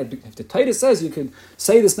say that if the Torah says you could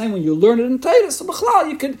say this name when you learn it in Torah, so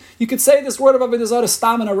b'chlal you could say this word of Avodah Zarah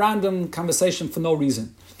stam in a random conversation for no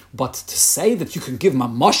reason. But to say that you can give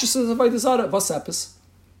mashis of Avodah Zarah, what's epis?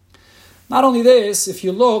 Not only this, if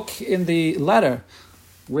you look in the letter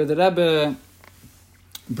where the Rebbe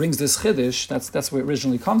brings this chiddush, that's where it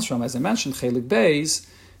originally comes from. As I mentioned, Chelek Beis.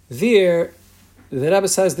 There, the Rebbe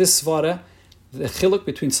says this svara, the chiluk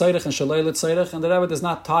between tzayich and shalei l'tzayich, and the Rebbe does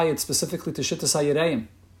not tie it specifically to shittas haYireim.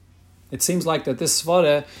 It seems like that this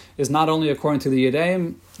svara is not only according to the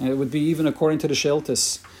Yireim, it would be even according to the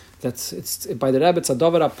Shiltis. That it's by the Rebbe, it's a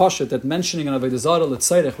davar apashet that mentioning an avodah zarah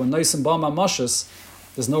l'tzayich when noisim ba mamashis,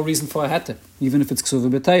 there's no reason for a hete, even if it's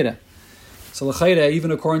ksuva b'teira. So l'chayre,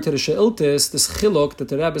 even according to the Shiltis, this chiluk that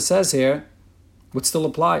the Rebbe says here would still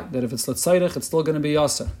apply, that if it's l'tzayich, it's still going to be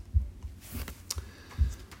yasser.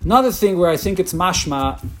 Another thing where I think it's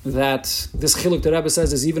mashma that this chiluk the Rebbe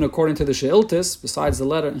says is even according to the She'iltis, besides the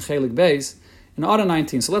letter in Chelek Beis, in Order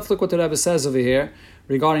 19. So let's look what the Rebbe says over here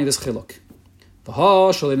regarding this chiluk.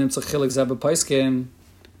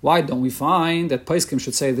 Why don't we find that Paiskim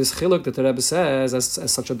should say this chiluk that the Rebbe says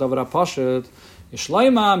as such a davar apashet?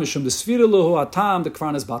 Yishleima mishum desfira luhu atam the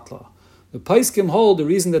kvarn is batla. The Paiskim hold the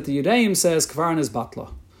reason that the Yireim says kvarn is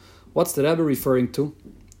batla. What's the Rebbe referring to?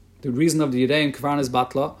 The reason of the Yireim kvarn is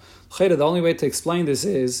batla. The only way to explain this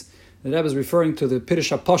is the Rebbe is referring to the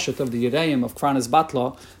Pirush HaPoshet of the Yireim of kvarn is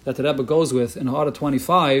batla that the Rebbe goes with in Order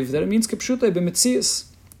 25, that it means kipshutei b'mitzias,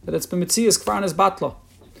 that it's b'mitzias kvarn is batla.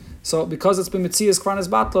 So because it's b'mitzias kvarn is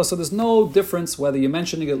batla, so there's no difference whether you're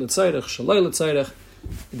mentioning it l'tzayrich, shalei l'tzayrich.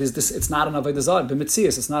 It's not an avodah zarah.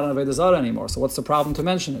 B'mitzias, it's not an avodah zarah anymore. So what's the problem to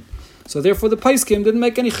mention it? So therefore the Paiskim didn't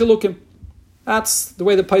make any chilukim. That's the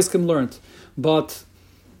way the Paiskim learned. But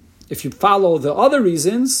if you follow the other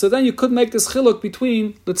reasons, so then you could make this chiluk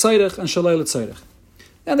between l'tzayrich and shalei l'tzayrich.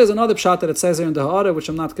 And there's another pshat that it says here in the Ha'ara, which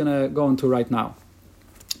I'm not going to go into right now.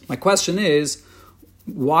 My question is,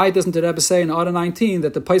 why doesn't the Rebbe say in Order 19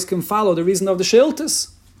 that the Paiskim follow the reason of the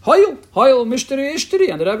She'iltis? Hoyel, mishteri, ishteri.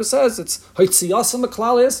 And the Rebbe says it's hoitziyasa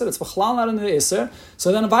meklal iser, it's v'chlal not in the iser.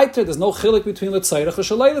 So then weiter, there's no chiluk between l'tzayrich and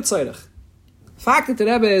shalei l'tzayrich. The fact that the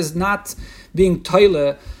Rebbe is not being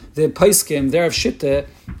toile the Paiskim, their shitte,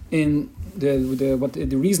 in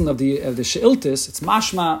the reason of the She'iltis, it's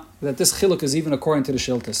mashma that this chiluk is even according to the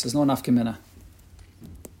She'iltis. There's no nafkemina.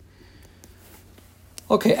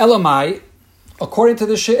 Okay, Elamai, according to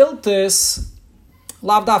the She'iltis,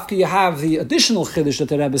 lav dafka you have the additional chiddush that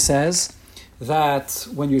the Rebbe says, that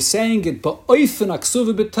when you're saying it ba'oifen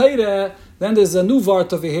aksuva b'teire, then there's a new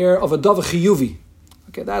vart over here of a davar chiyuvi.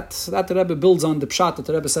 Okay, that the Rebbe builds on the pshat that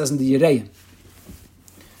the Rebbe says in the Yireim.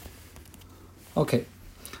 Okay.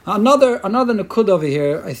 Another nakud over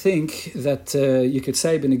here, I think, that you could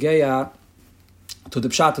say b'negeya to the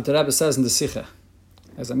pshat that the Rebbe says in the Sikha.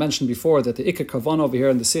 As I mentioned before, that the ikar kavan over here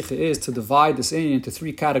in the Sikha is to divide this into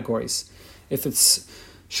three categories. If it's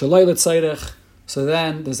shalei l'tzayrech, so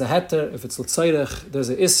then there's a heter. If it's l'tzayrech, there's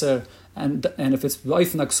a iser. And if it's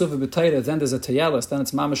b'oifen aksuva b'tayra, then there's a teyelis. Then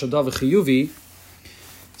it's mamash adav chiyuvi.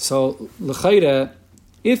 So l'chayre,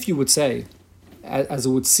 if you would say, as it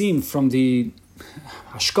would seem from the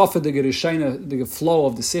hashkafa de gerishayna, the flow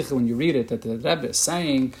of the Sikha when you read it, that the Rebbe is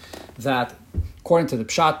saying that according to the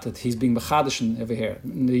pshat that he's being mechadish over here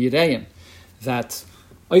in the Yireim, that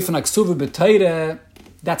oifen aksuva b'tayra,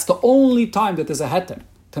 that's the only time that there's a heter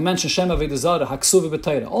to mention Shem Avodah Zarah, Haksuva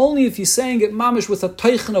B'Teirah. Only if he's saying it mamish with a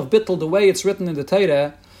teichen of bittul, the way it's written in the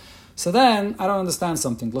Teirah, so then I don't understand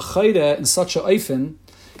something. L'chayre in such a oifen,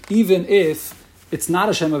 even if it's not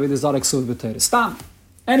a Shem Avodah Zarah, Haksuva B'Teirah. Stam,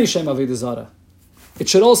 any Shem Avodah Zarah. It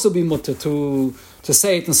should also be mutter to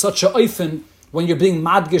say it in such a oifen when you're being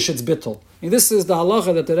madgish its bittul. And this is the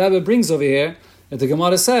halacha that the Rebbe brings over here, that the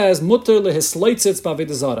Gemara says, mutter lehisleitzitz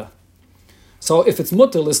b'Avodah Zarah. So if it's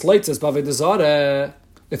mutter lehisleitzitz b'Avodah Zarah,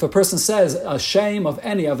 if a person says a shame of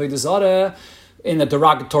any Avodah Zarah in a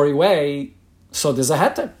derogatory way, so there's a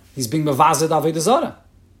heter. He's being mevazed Avodah Zarah.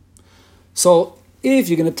 So if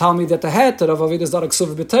you're going to tell me that the heter of Avodah Zarah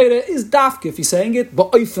Ksuva B'Teirah is dafke, if he's saying it,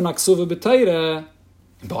 ba'oifen Ksuva B'Teirah,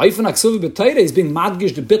 he's being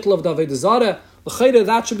madgish the bittel of the Avodah Zarah,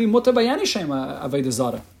 that should be mutter by any shame Avodah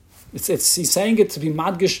Zarah. He's saying it to be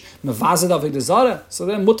madgish mevazed Avodah Zarah, so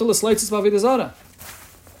then mutter l'sleitzis b'Avodah Zarah.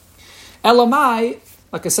 Elamai,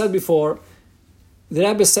 like I said before, the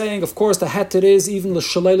Rebbe is saying, of course, the heter is even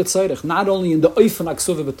l'shalei l'tzayrech, not only in the oifen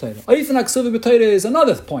aksuva b'teirah. Oifen aksuva b'teirah is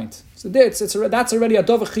another point. So that's already a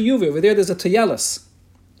dova chiyuvi. Over there, there's a teyelis.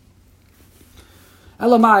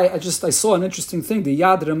 Elamai, I saw an interesting thing. The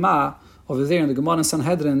Yad Ramah over there in the Gemara in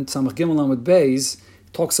Sanhedrin, Tzamach Gimel Amud Beis,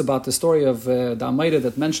 talks about the story of the Amayra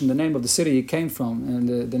that mentioned the name of the city he came from,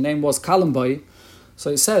 and the name was Kalambai. So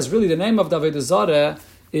he says, really, the name of the Avodah Zarah,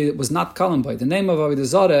 it was not Kalambai. The name of Avodah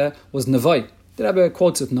Zarah was Nevai. The Rebbe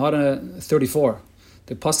quotes it in Hara 34,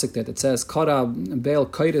 the pasuk that it says, Kara Be'el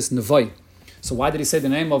Kairis Nevai. So why did he say the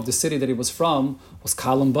name of the city that he was from was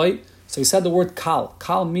Kalambai? So he said the word Kal.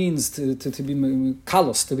 Kal means to be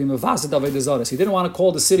kalos, to be mevazed Avodah Zarah. So he didn't want to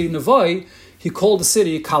call the city Nevai, he called the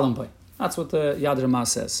city Kalambai. That's what the Yad Ramah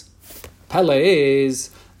says. Pele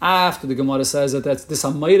is, after the Gemara says that this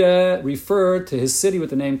Amayra referred to his city with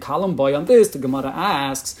the name Kalambai. On this, the Gemara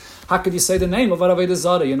asks, how could you say the name of Avodah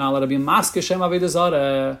Zarah? You're not allowed to be maske Shem Avodah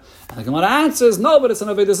Zarah. And the Gemara answers, no, but it's an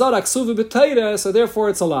Avodah Zarah, Ksuva B'Teirah, so therefore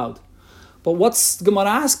it's allowed. But what's the Gemara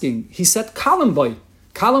asking? He said Kalambai.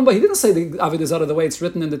 Kalambai, he didn't say the Avodah Zarah the way it's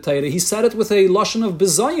written in the Teirah. He said it with a lashon of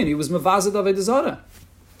Bezayin. He was mevazed Avodah Zarah.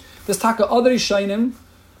 There's taka other Ishainim,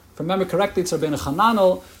 if I remember correctly, it's Rabbeinu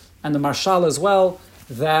Chananel and the Marshal as well,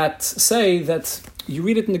 that say that you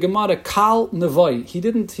read it in the Gemara, Kal Nevoi.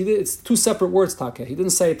 It's two separate words, Taka. He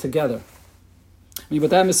didn't say it together. I mean, but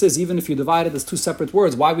the Emes says, even if you divide it as two separate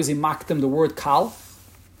words, why was he mocked them the word Kal?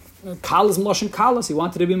 Kal is Mloshin Kalas. He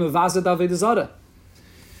wanted to be Mevazed Avodah Zarah.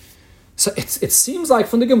 So it seems like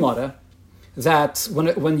from the Gemara that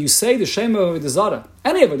when you say the Shem of Avodah Zarah,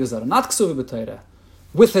 any Avodah Zarah, not Ksuva B'Teirah,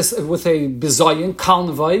 with a Bezayin, Kal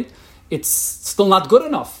Nevoi, it's still not good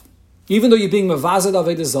enough. Even though you're being mevazed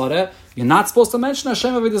Avodah Zarah, you're not supposed to mention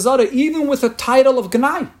Hashem Avodah Zarah, even with a title of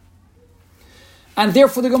Gnai. And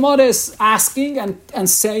therefore the Gemara is asking and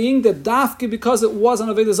saying that Dafki, because it was an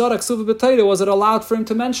Avodah Zarah, Ksuva B'Teirah, was it allowed for him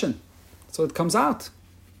to mention? So it comes out.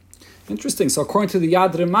 Interesting. So according to the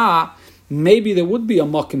Yad Ramah, maybe there would be a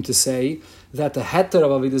mokim to say that the heter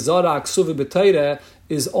of Avodah Zarah, Ksuva B'Teirah,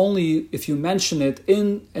 is only if you mention it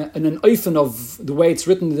in an oifen of the way it's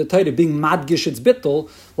written in the Torah, being madgish its bittul,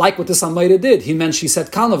 like what the Amayra did. He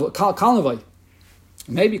said Kalnavai.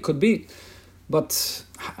 Maybe it could be, but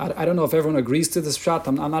I don't know if everyone agrees to this pshat.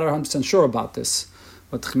 I'm not 100% sure about this.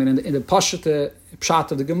 But I mean, in the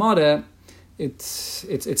pshat of the Gemara, it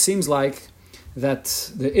seems like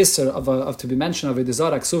that the iser of to be mentioned of Avodah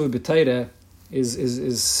Zarah Ksuva B'Teirah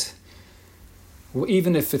is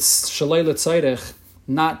even if it's shalei l'tzayrech,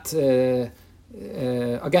 not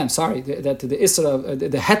again. Sorry, that the isra,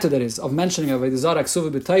 the heter that is of mentioning of Avodah Zarah Ksuva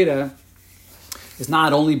B'Teirah is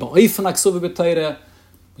not only ba'oifen Ksuva B'Teirah.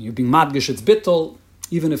 You're being madgish its bittul,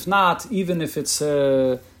 even if it's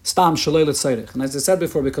stam shalei l'tzayrech. And as I said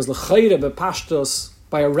before, because l'chayre bepashtos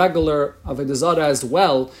by a regular Avodah Zarah as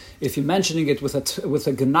well, if you're mentioning it with a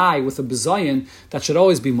gnai, with a bezayin, that should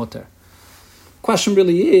always be mutter. Question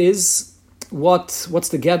really is, what's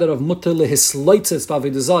the gather of mutter lehisloitzes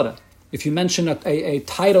b'Avodah Zarah? If you mention a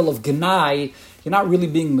title of Gnai, you're not really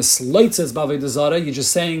being misleitzes b'avodah zarah, you're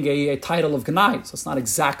just saying a title of Gnai. So it's not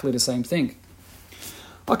exactly the same thing.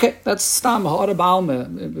 Okay, that's stam ha'ara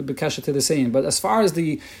ba'alme b'kesha to the same. But as far as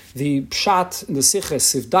the pshat in the siches,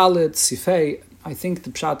 sif dalet, sif hey, I think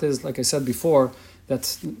the pshat is, like I said before,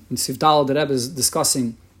 that in sif dalet the Rebbe is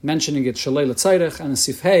discussing, mentioning it shalei l'tzairech, and in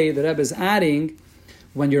sif hey the Rebbe is adding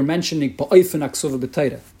when you're mentioning ba'oifen aksuva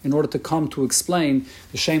b'teira, in order to come to explain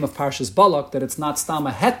the shame of Parshas Balak, that it's not stam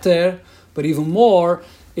a heter, but even more,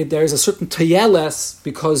 there is a certain teyeles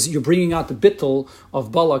because you're bringing out the bittul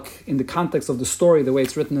of Balak in the context of the story, the way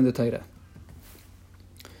it's written in the Torah.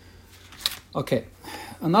 Okay,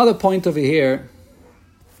 another point over here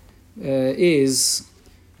is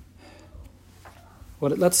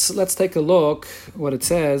what. Let's take a look what it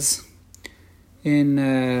says in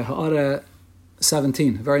Ha'ara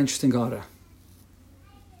 17. Very interesting Ha'ara.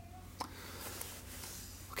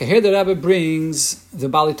 Okay, here the Rebbe brings the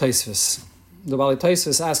Bali Taisvis. The Bali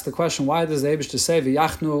Taisvis asked the question, why does the Eibishter say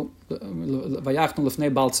Vayachnu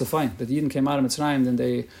lefnei Baal Tzefein? That the Yidden came out of Mitzrayim, then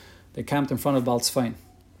they camped in front of Baal Tzefein.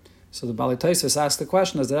 So the Bali Taisvis asked the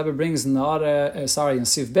question, as the Rebbe brings in in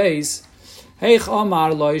Sif Beis, Heich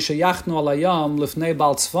Omar lo sheyachnu alayam lefnei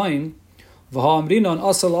Baal Tzefein, v'ha amrinon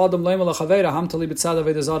asal adam leima lachavera hamtali b'tzad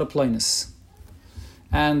aveda zara plainis.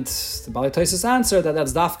 And the Bali Taisvis answered that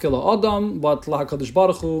that's dafke lo adam, but la HaKadosh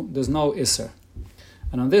Baruch Hu, there's no iser.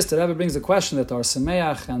 And on this, the Rebbe brings a question that our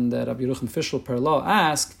Semeach and Rabbi Fishel Oster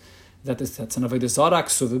ask, that's an Avodah Zarah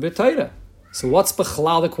Ksuva B'Teira. So what's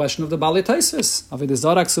Bechlal the question of the Bali Taisvis? Avodah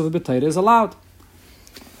Zarah Ksuva B'Teira is allowed.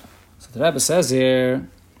 So the Rebbe says here,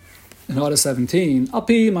 in Order 17,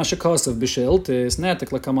 Api Mashakosov B'Sheiltis, Netek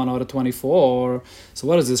Lekaman Order 24. So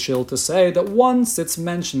what does this Sheiltis say? That once it's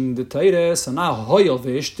mentioned in the Teira, so now Hoyel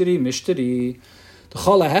V'Ishtiri Mishtiri, the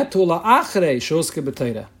Chola Hetu La'achrei Shoske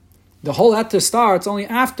B'Teira. The whole heter starts only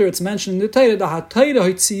after it's mentioned in the Torah. The HaTorah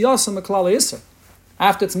hitziyasa meklal iser.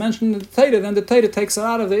 After it's mentioned in the Torah, then the Torah takes it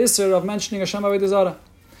out of the iser of mentioning Hashem avodah zarah.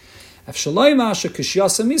 If shaloima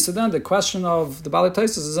shekishiyasa misa, then the question of the Bali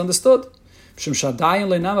Taisvis is understood. Shum shadayin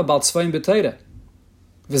leinama bal tzvayin b'Torah.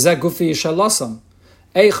 V'zeh gufi yishalasam.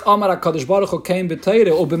 Eich amar HaKadosh Baruch Hu came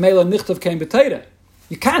b'Torah, or b'meila nichtav came b'Torah.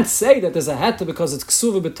 You can't say that there's a heter because it's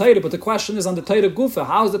ksuva b'Torah, but the question is on the Torah gufa.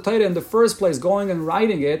 How is the Torah in the first place going and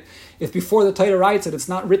writing it if before the Torah writes it, it's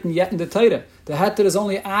not written yet in the Torah? The heter is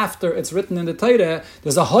only after it's written in the Torah.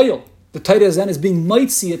 There's a hoyel. The Torah then is being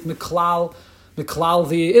mitzi it miklal the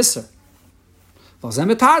iser. So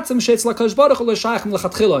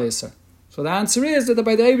the answer is that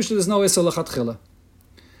by the Eibishter there's no iser lechatchila.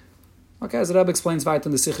 Okay, as the Rebbe explains right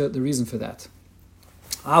in the Sikha, the reason for that.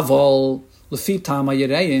 Avol. Lefi tama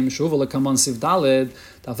yereim shuva lekaman siv daled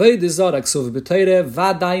daved izar aksuv b'teire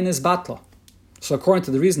vadayin is batla. So according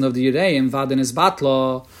to the reason of the yereim vadayin is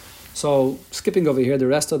batla. So skipping over here the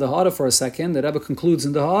rest of the hara for a second, the Rebbe concludes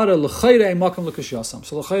in the hara l'chayre makam l'kashiyasam.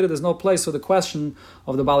 So l'chayre there's no place for the question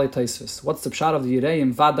of the Bali Taisvis. What's the pshat of the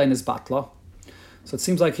yereim vadayin is batla? So it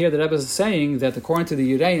seems like here the Rebbe is saying that according to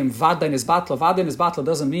the yereim vadayin is batla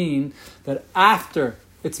doesn't mean that after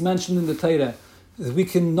it's mentioned in the Torah we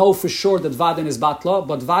can know for sure that Vaden is Batla,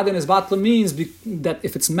 but Vaden is Batla means that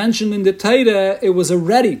if it's mentioned in the Torah, it was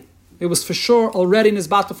for sure already in his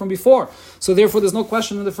Batla from before. So therefore there's no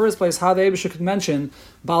question in the first place how the Eibishter could mention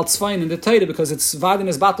Baal Tzvayin in the Torah because it's Vaden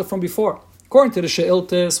is Batla from before. According to the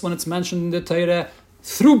Sheiltis, when it's mentioned in the Torah,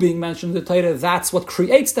 through being mentioned in the Torah, that's what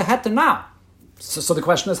creates the heter now. So the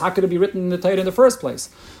question is, how could it be written in the Torah in the first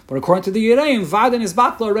place? But according to the Yereim, Vaden is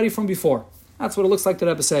Batla already from before. That's what it looks like the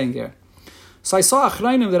Rebbe is saying here. So I saw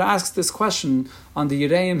Achrayim that asks this question on the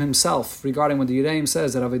Yereim himself regarding when the Yereim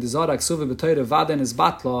says that Avodah Zarah Ksuva B'Torah Vaden is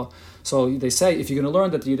Batla. So they say if you're going to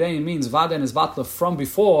learn that the Yereim means Vaden is Batla from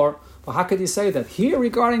before, well, how could you say that? Here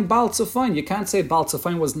regarding Baal Tzefein, you can't say Baal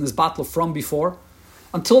Tzefein was in his Batla from before.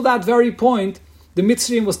 Until that very point, the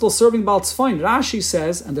Mitzrayim was still serving Baal Tzefein. Rashi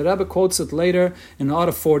says, and the Rebbe quotes it later in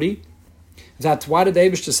Order 40, that why did the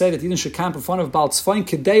Eibishter say that Eden should camp in front of Baal Tzefein?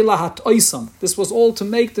 Kedei lahat oisam. This was all to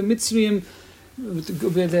make the Mitzrayim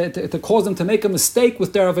to cause them to make a mistake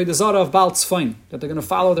with their Avodah Zarah of Baal Tzefein, that they're going to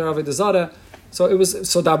follow their Avodah Zarah. So it was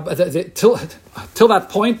till that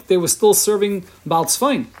point they were still serving Baal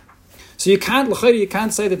Tzefein. So you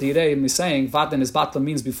can't say that the Yereim is saying Vaden is Batla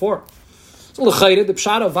means before. So the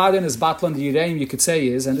pshat of Vaden is Batla and the Yereim you could say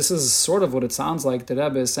is, and this is sort of what it sounds like the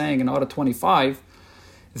Rebbe is saying in Order 25,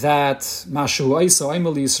 that Mashu Oisa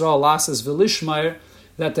Oimel Yisrael Lasses V'Lishmair,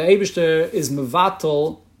 that the Eibishter is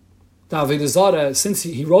mevatel the Avodah Zarah, since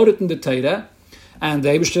he wrote it in the Torah, and the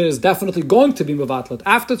Eibishter is definitely going to be mevatlet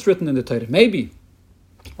after it's written in the Torah. Maybe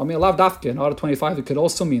I mean, lav dafke, in order 25, it could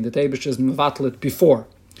also mean that the Eibush is mevatel it before.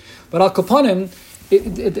 But al kaponim,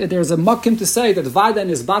 there's a makim to say that vada and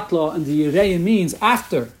is batla and the Yireim means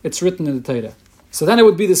after it's written in the Torah. So then it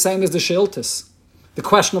would be the same as the Sheiltis. The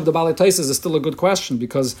question of the Balak is still a good question,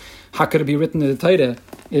 because how could it be written in the Torah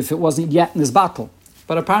if it wasn't yet in his battle?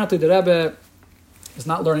 But apparently the Rebbe is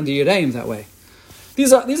not learning the Yireim that way.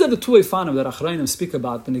 These are the two Eifanim that Achrayim speak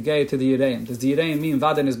about when they get to the Yireim. Does the Yireim mean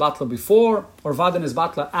vada and is batla before, or vada and is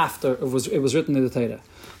batla after it was written in the Torah?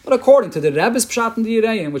 But according to the Rebbe's Pshat in the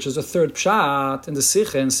Yireim, which is the third Pshat in the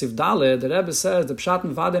Sicha in Sif Daled, the Rebbe says the Pshat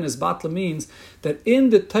in Vada and his Batla means that in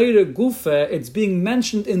the Torah Gufa, it's being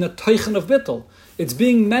mentioned in the Teichen of Bittel. It's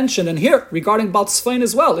being mentioned, and here, regarding Bal Tzfain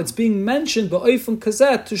as well, it's being mentioned Ba'oifim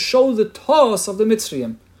Kazet to show the toss of the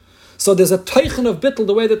Mitzrayim. So there's a Teichen of Bittel,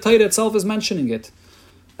 the way the Torah itself is mentioning it.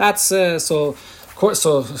 That's, so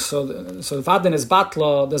Vadan is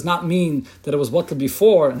Batla does not mean that it was Batla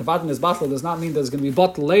before, and Vadan is Batla does not mean that it's going to be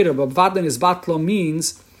Batla later, but Vadan is Batla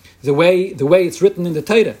means the way it's written in the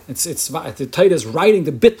Torah. The Torah is writing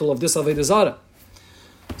the bittul of this Avodah Zarah.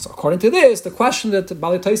 So according to this, the question that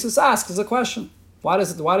Balak asks is a question. Why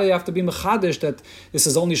do you have to be mechadish that this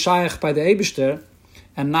is only shaykh by the Eibishter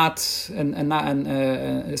and not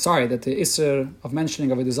that the Isser of mentioning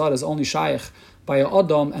Avodah Zarah is only shaykh by a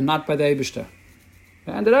Odom and not by the Eibishter?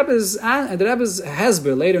 And the Rebbe's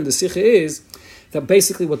hezber later in the Sikha is that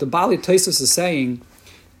basically what the Balak is saying,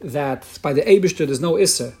 that by the Eibishter there's no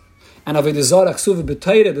Isser, and Avodah Zarah Ksuva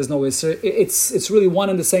b'Torah there's no Isser. It's really one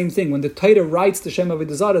and the same thing. When the Torah writes the Shem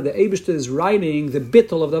Avodah Zarah, the Eibishter is writing the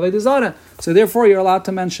bittul of the Avodah Zarah. So therefore you're allowed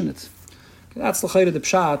to mention it. That's l'chayda the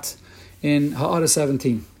Pshat in Ha'ara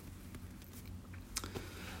 17.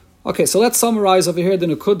 Okay, so let's summarize over here the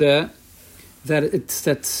Nekudah that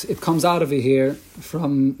it comes out over here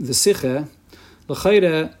from the Sikha.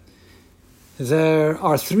 L'chayda, there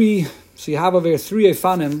are three. So you have over here three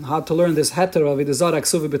Eifanim how to learn this heter of Avodah Zarah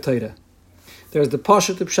Ksuva b'Torah. There's the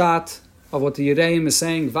Pashat Pshat of what the Yireim is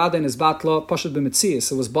saying, Vaden is Batla, Pashat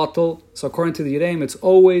b'Metzias, it was bottle. So according to the Yireim, it's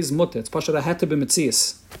always mutter. It's Pashat a heter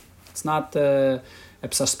b'Metzias. It's not a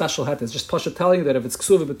special heter. It's just Pashat telling you that if it's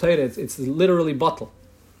Ksuva b'Torah, it's literally bottle.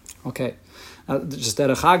 Okay. Just that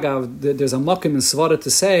there's a makim in Svara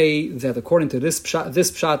to say that according to this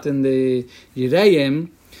pshat in the Yireim,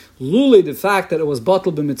 luli, the fact that it was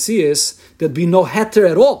bottled b'metzias, there'd be no heter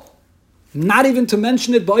at all. Not even to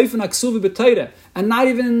mention it ba'ofen aksuvi b'teira, and not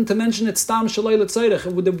even to mention it stam shalei l'tzeirach.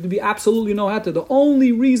 There would be absolutely no heter. The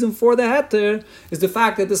only reason for the heter is the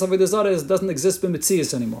fact that this Avodah Zarah doesn't exist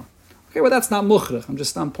b'metzias anymore. Okay, well that's not muchrach.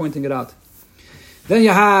 I'm pointing it out. Then you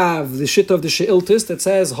have the shit of the she'iltis that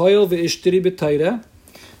says hoyel ve'ishtiri b'teira.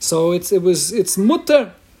 So it's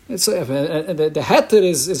mutter. The heter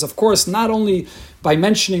is of course not only by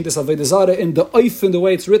mentioning this Avodah Zarah in the the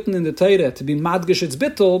way it's written in the Torah to be madgish its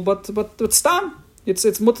bittul, but stam.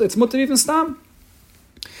 It's mutter even stam.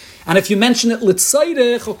 And if you mention it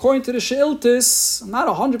litzaydech according to the she'iltis, I'm not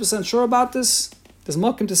 100% sure about this. There's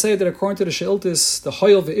mokim to say that according to the she'iltis, the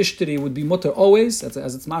hoyel ve'ishtiri would be mutter always, as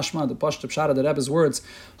it's mashma, the pashut pshara, the Rebbe's words,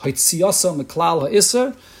 hoitziyasa meklal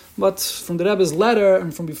ha'isser. But from the Rebbe's letter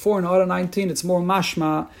and from before in Order 19, it's more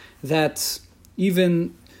mashma that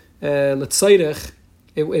even l'tzayrech,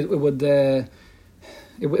 it would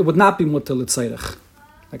not be mutter l'tzayrech,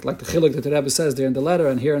 like the chilek that the Rebbe says there in the letter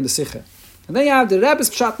and here in the Sikha. And then you have the Rebbe's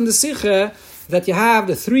pshat in the Sikha that you have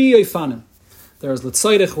the three Eifanim. There's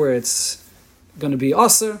l'tzayrech where it's going to be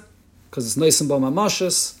aser because it's neisim ba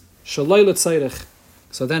mamashas, shaloi l'tzayrech.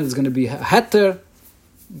 So then it's going to be heter,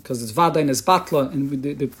 because it's Vadain is Batla, and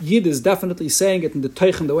the Yid is definitely saying it in the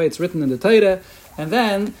Teichen, the way it's written in the Torah. And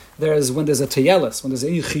then when there's a Teyelis, when there's a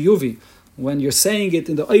Chiyuvi, when you're saying it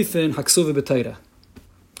in the Eifen Haksuvi b'Torah.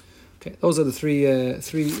 Okay, those are the three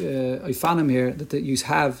Eifanim here that you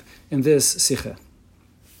have in this Sikha.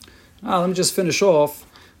 Now let me just finish off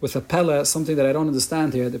with a Pella, something that I don't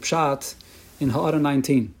understand here, the Pshat in Ha'ara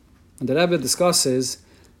 19. And the Rebbe discusses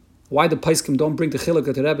why the Paiskim don't bring the chiluk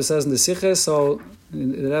that the Rebbe says in the Sikha. So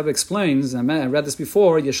the Rebbe explains, and I read this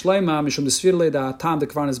before, Yeshleima mishum desvirle da tam de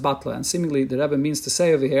kvarnis batla. And seemingly the Rebbe means to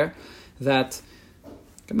say over here that,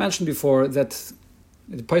 I mentioned before, that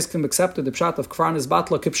the Paiskim accepted the pshat of kvarnis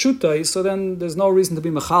batla kipshutai, so then there's no reason to be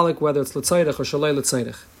mechalik whether it's l'tzayrech or shalei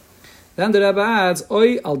l'tzayrech. Then the Rebbe adds,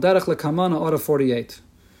 Oy al derech lekamana order 48.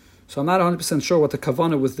 So I'm not 100% sure what the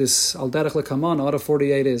kavana with this al derech lekamana order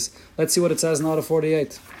 48 is. Let's see what it says in order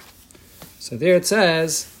 48. So there it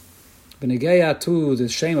says, B'negeya to the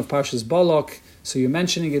shame of Parshas Balak, so you're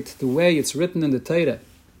mentioning it the way it's written in the Torah,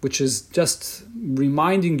 which is just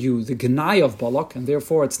reminding you the Gnai of Balak, and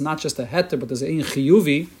therefore it's not just a heter, but there's a in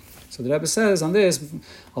chiyuvi, So the Rebbe says on this,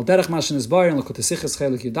 Al derech mashen is bar, and look at the Sichas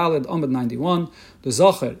Chelek Yudalid, Amud 91, the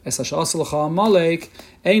Zocher, es asher asalacha Amalek,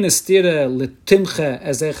 ein estire letimche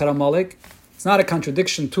ezecher Amalek. It's not a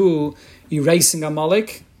contradiction to erasing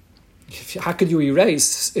Amalek. How could you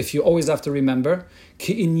erase if you always have to remember?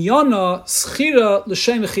 Ki inyana schira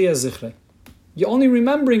l'shem echiyah zichre. You're only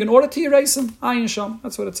remembering in order to erase him. Ayin sham.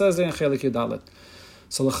 That's what it says there in Chelek Yudalid.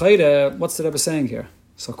 So l'chayre, what's the Rebbe saying here?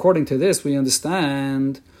 So according to this, we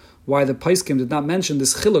understand why the Paiskim did not mention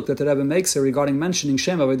this chiluk that the Rebbe makes here regarding mentioning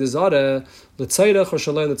Shem Avodah Zarah, l'tzayrech or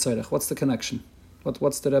shalei l'tzayrech. What's the connection?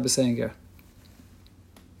 What's the Rebbe saying here?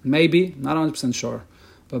 Maybe, not 100% sure,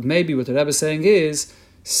 but maybe what the Rebbe is saying is,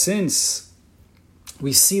 since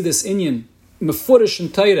we see this inyan, mefurish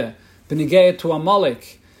and Torah, b'negei to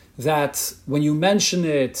Amalek, that when you mention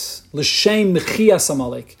it, l'shem mechias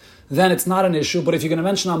Amalek, then it's not an issue. But if you're going to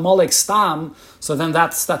mention Amalek stam, so then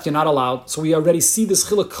that's that you're not allowed. So we already see this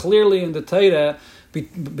chiluk clearly in the Torah,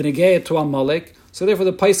 b'negei to Amalek. So therefore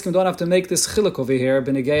the Paiskim don't have to make this chiluk over here,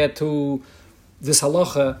 b'negei to this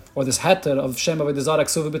halacha or this heter of Shem Avodah Zarah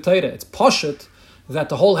Ksuva b'Torah. It's poshut that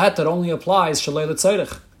the whole heter only applies shalei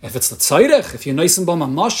l'tzayrech. If it's l'tzayrech, if you're noisim b'am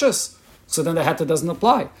mashas, so then the heter doesn't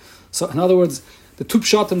apply. So in other words, the two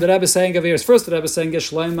pshatim the Rebbe is saying over here is first the Rebbe is saying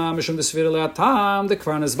Yeshleima mishum desvira le'atam the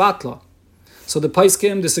kvarn is vatla. So the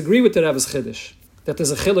Paiskim disagree with the Rebbe's chiddush that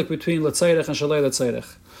there's a chiluk between l'tzayrech and shalei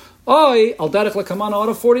l'tzayrech. Oy al derech lekamana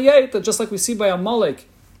order 48 that just like we see by Amalek,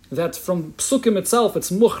 that from Psukim itself,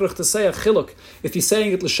 it's muchrich to say a chiluk. If he's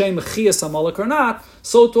saying it l'shem mechias Amalek or not,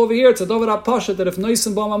 so to over here, it's a dover apashat that if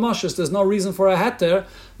noisim b'am amashis, there's no reason for a heter.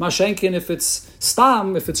 Mashenkin, if it's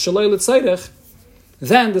stam, if it's shalei l'tzayrech,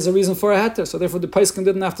 then there's a reason for a heter. So therefore, the Paiskim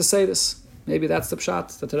didn't have to say this. Maybe that's the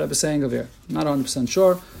pshat that the Rebbe is saying over here. Not 100%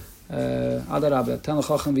 sure. Adarabah,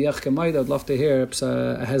 I'd love to hear a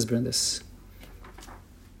hezbollah in this.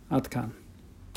 Atkan.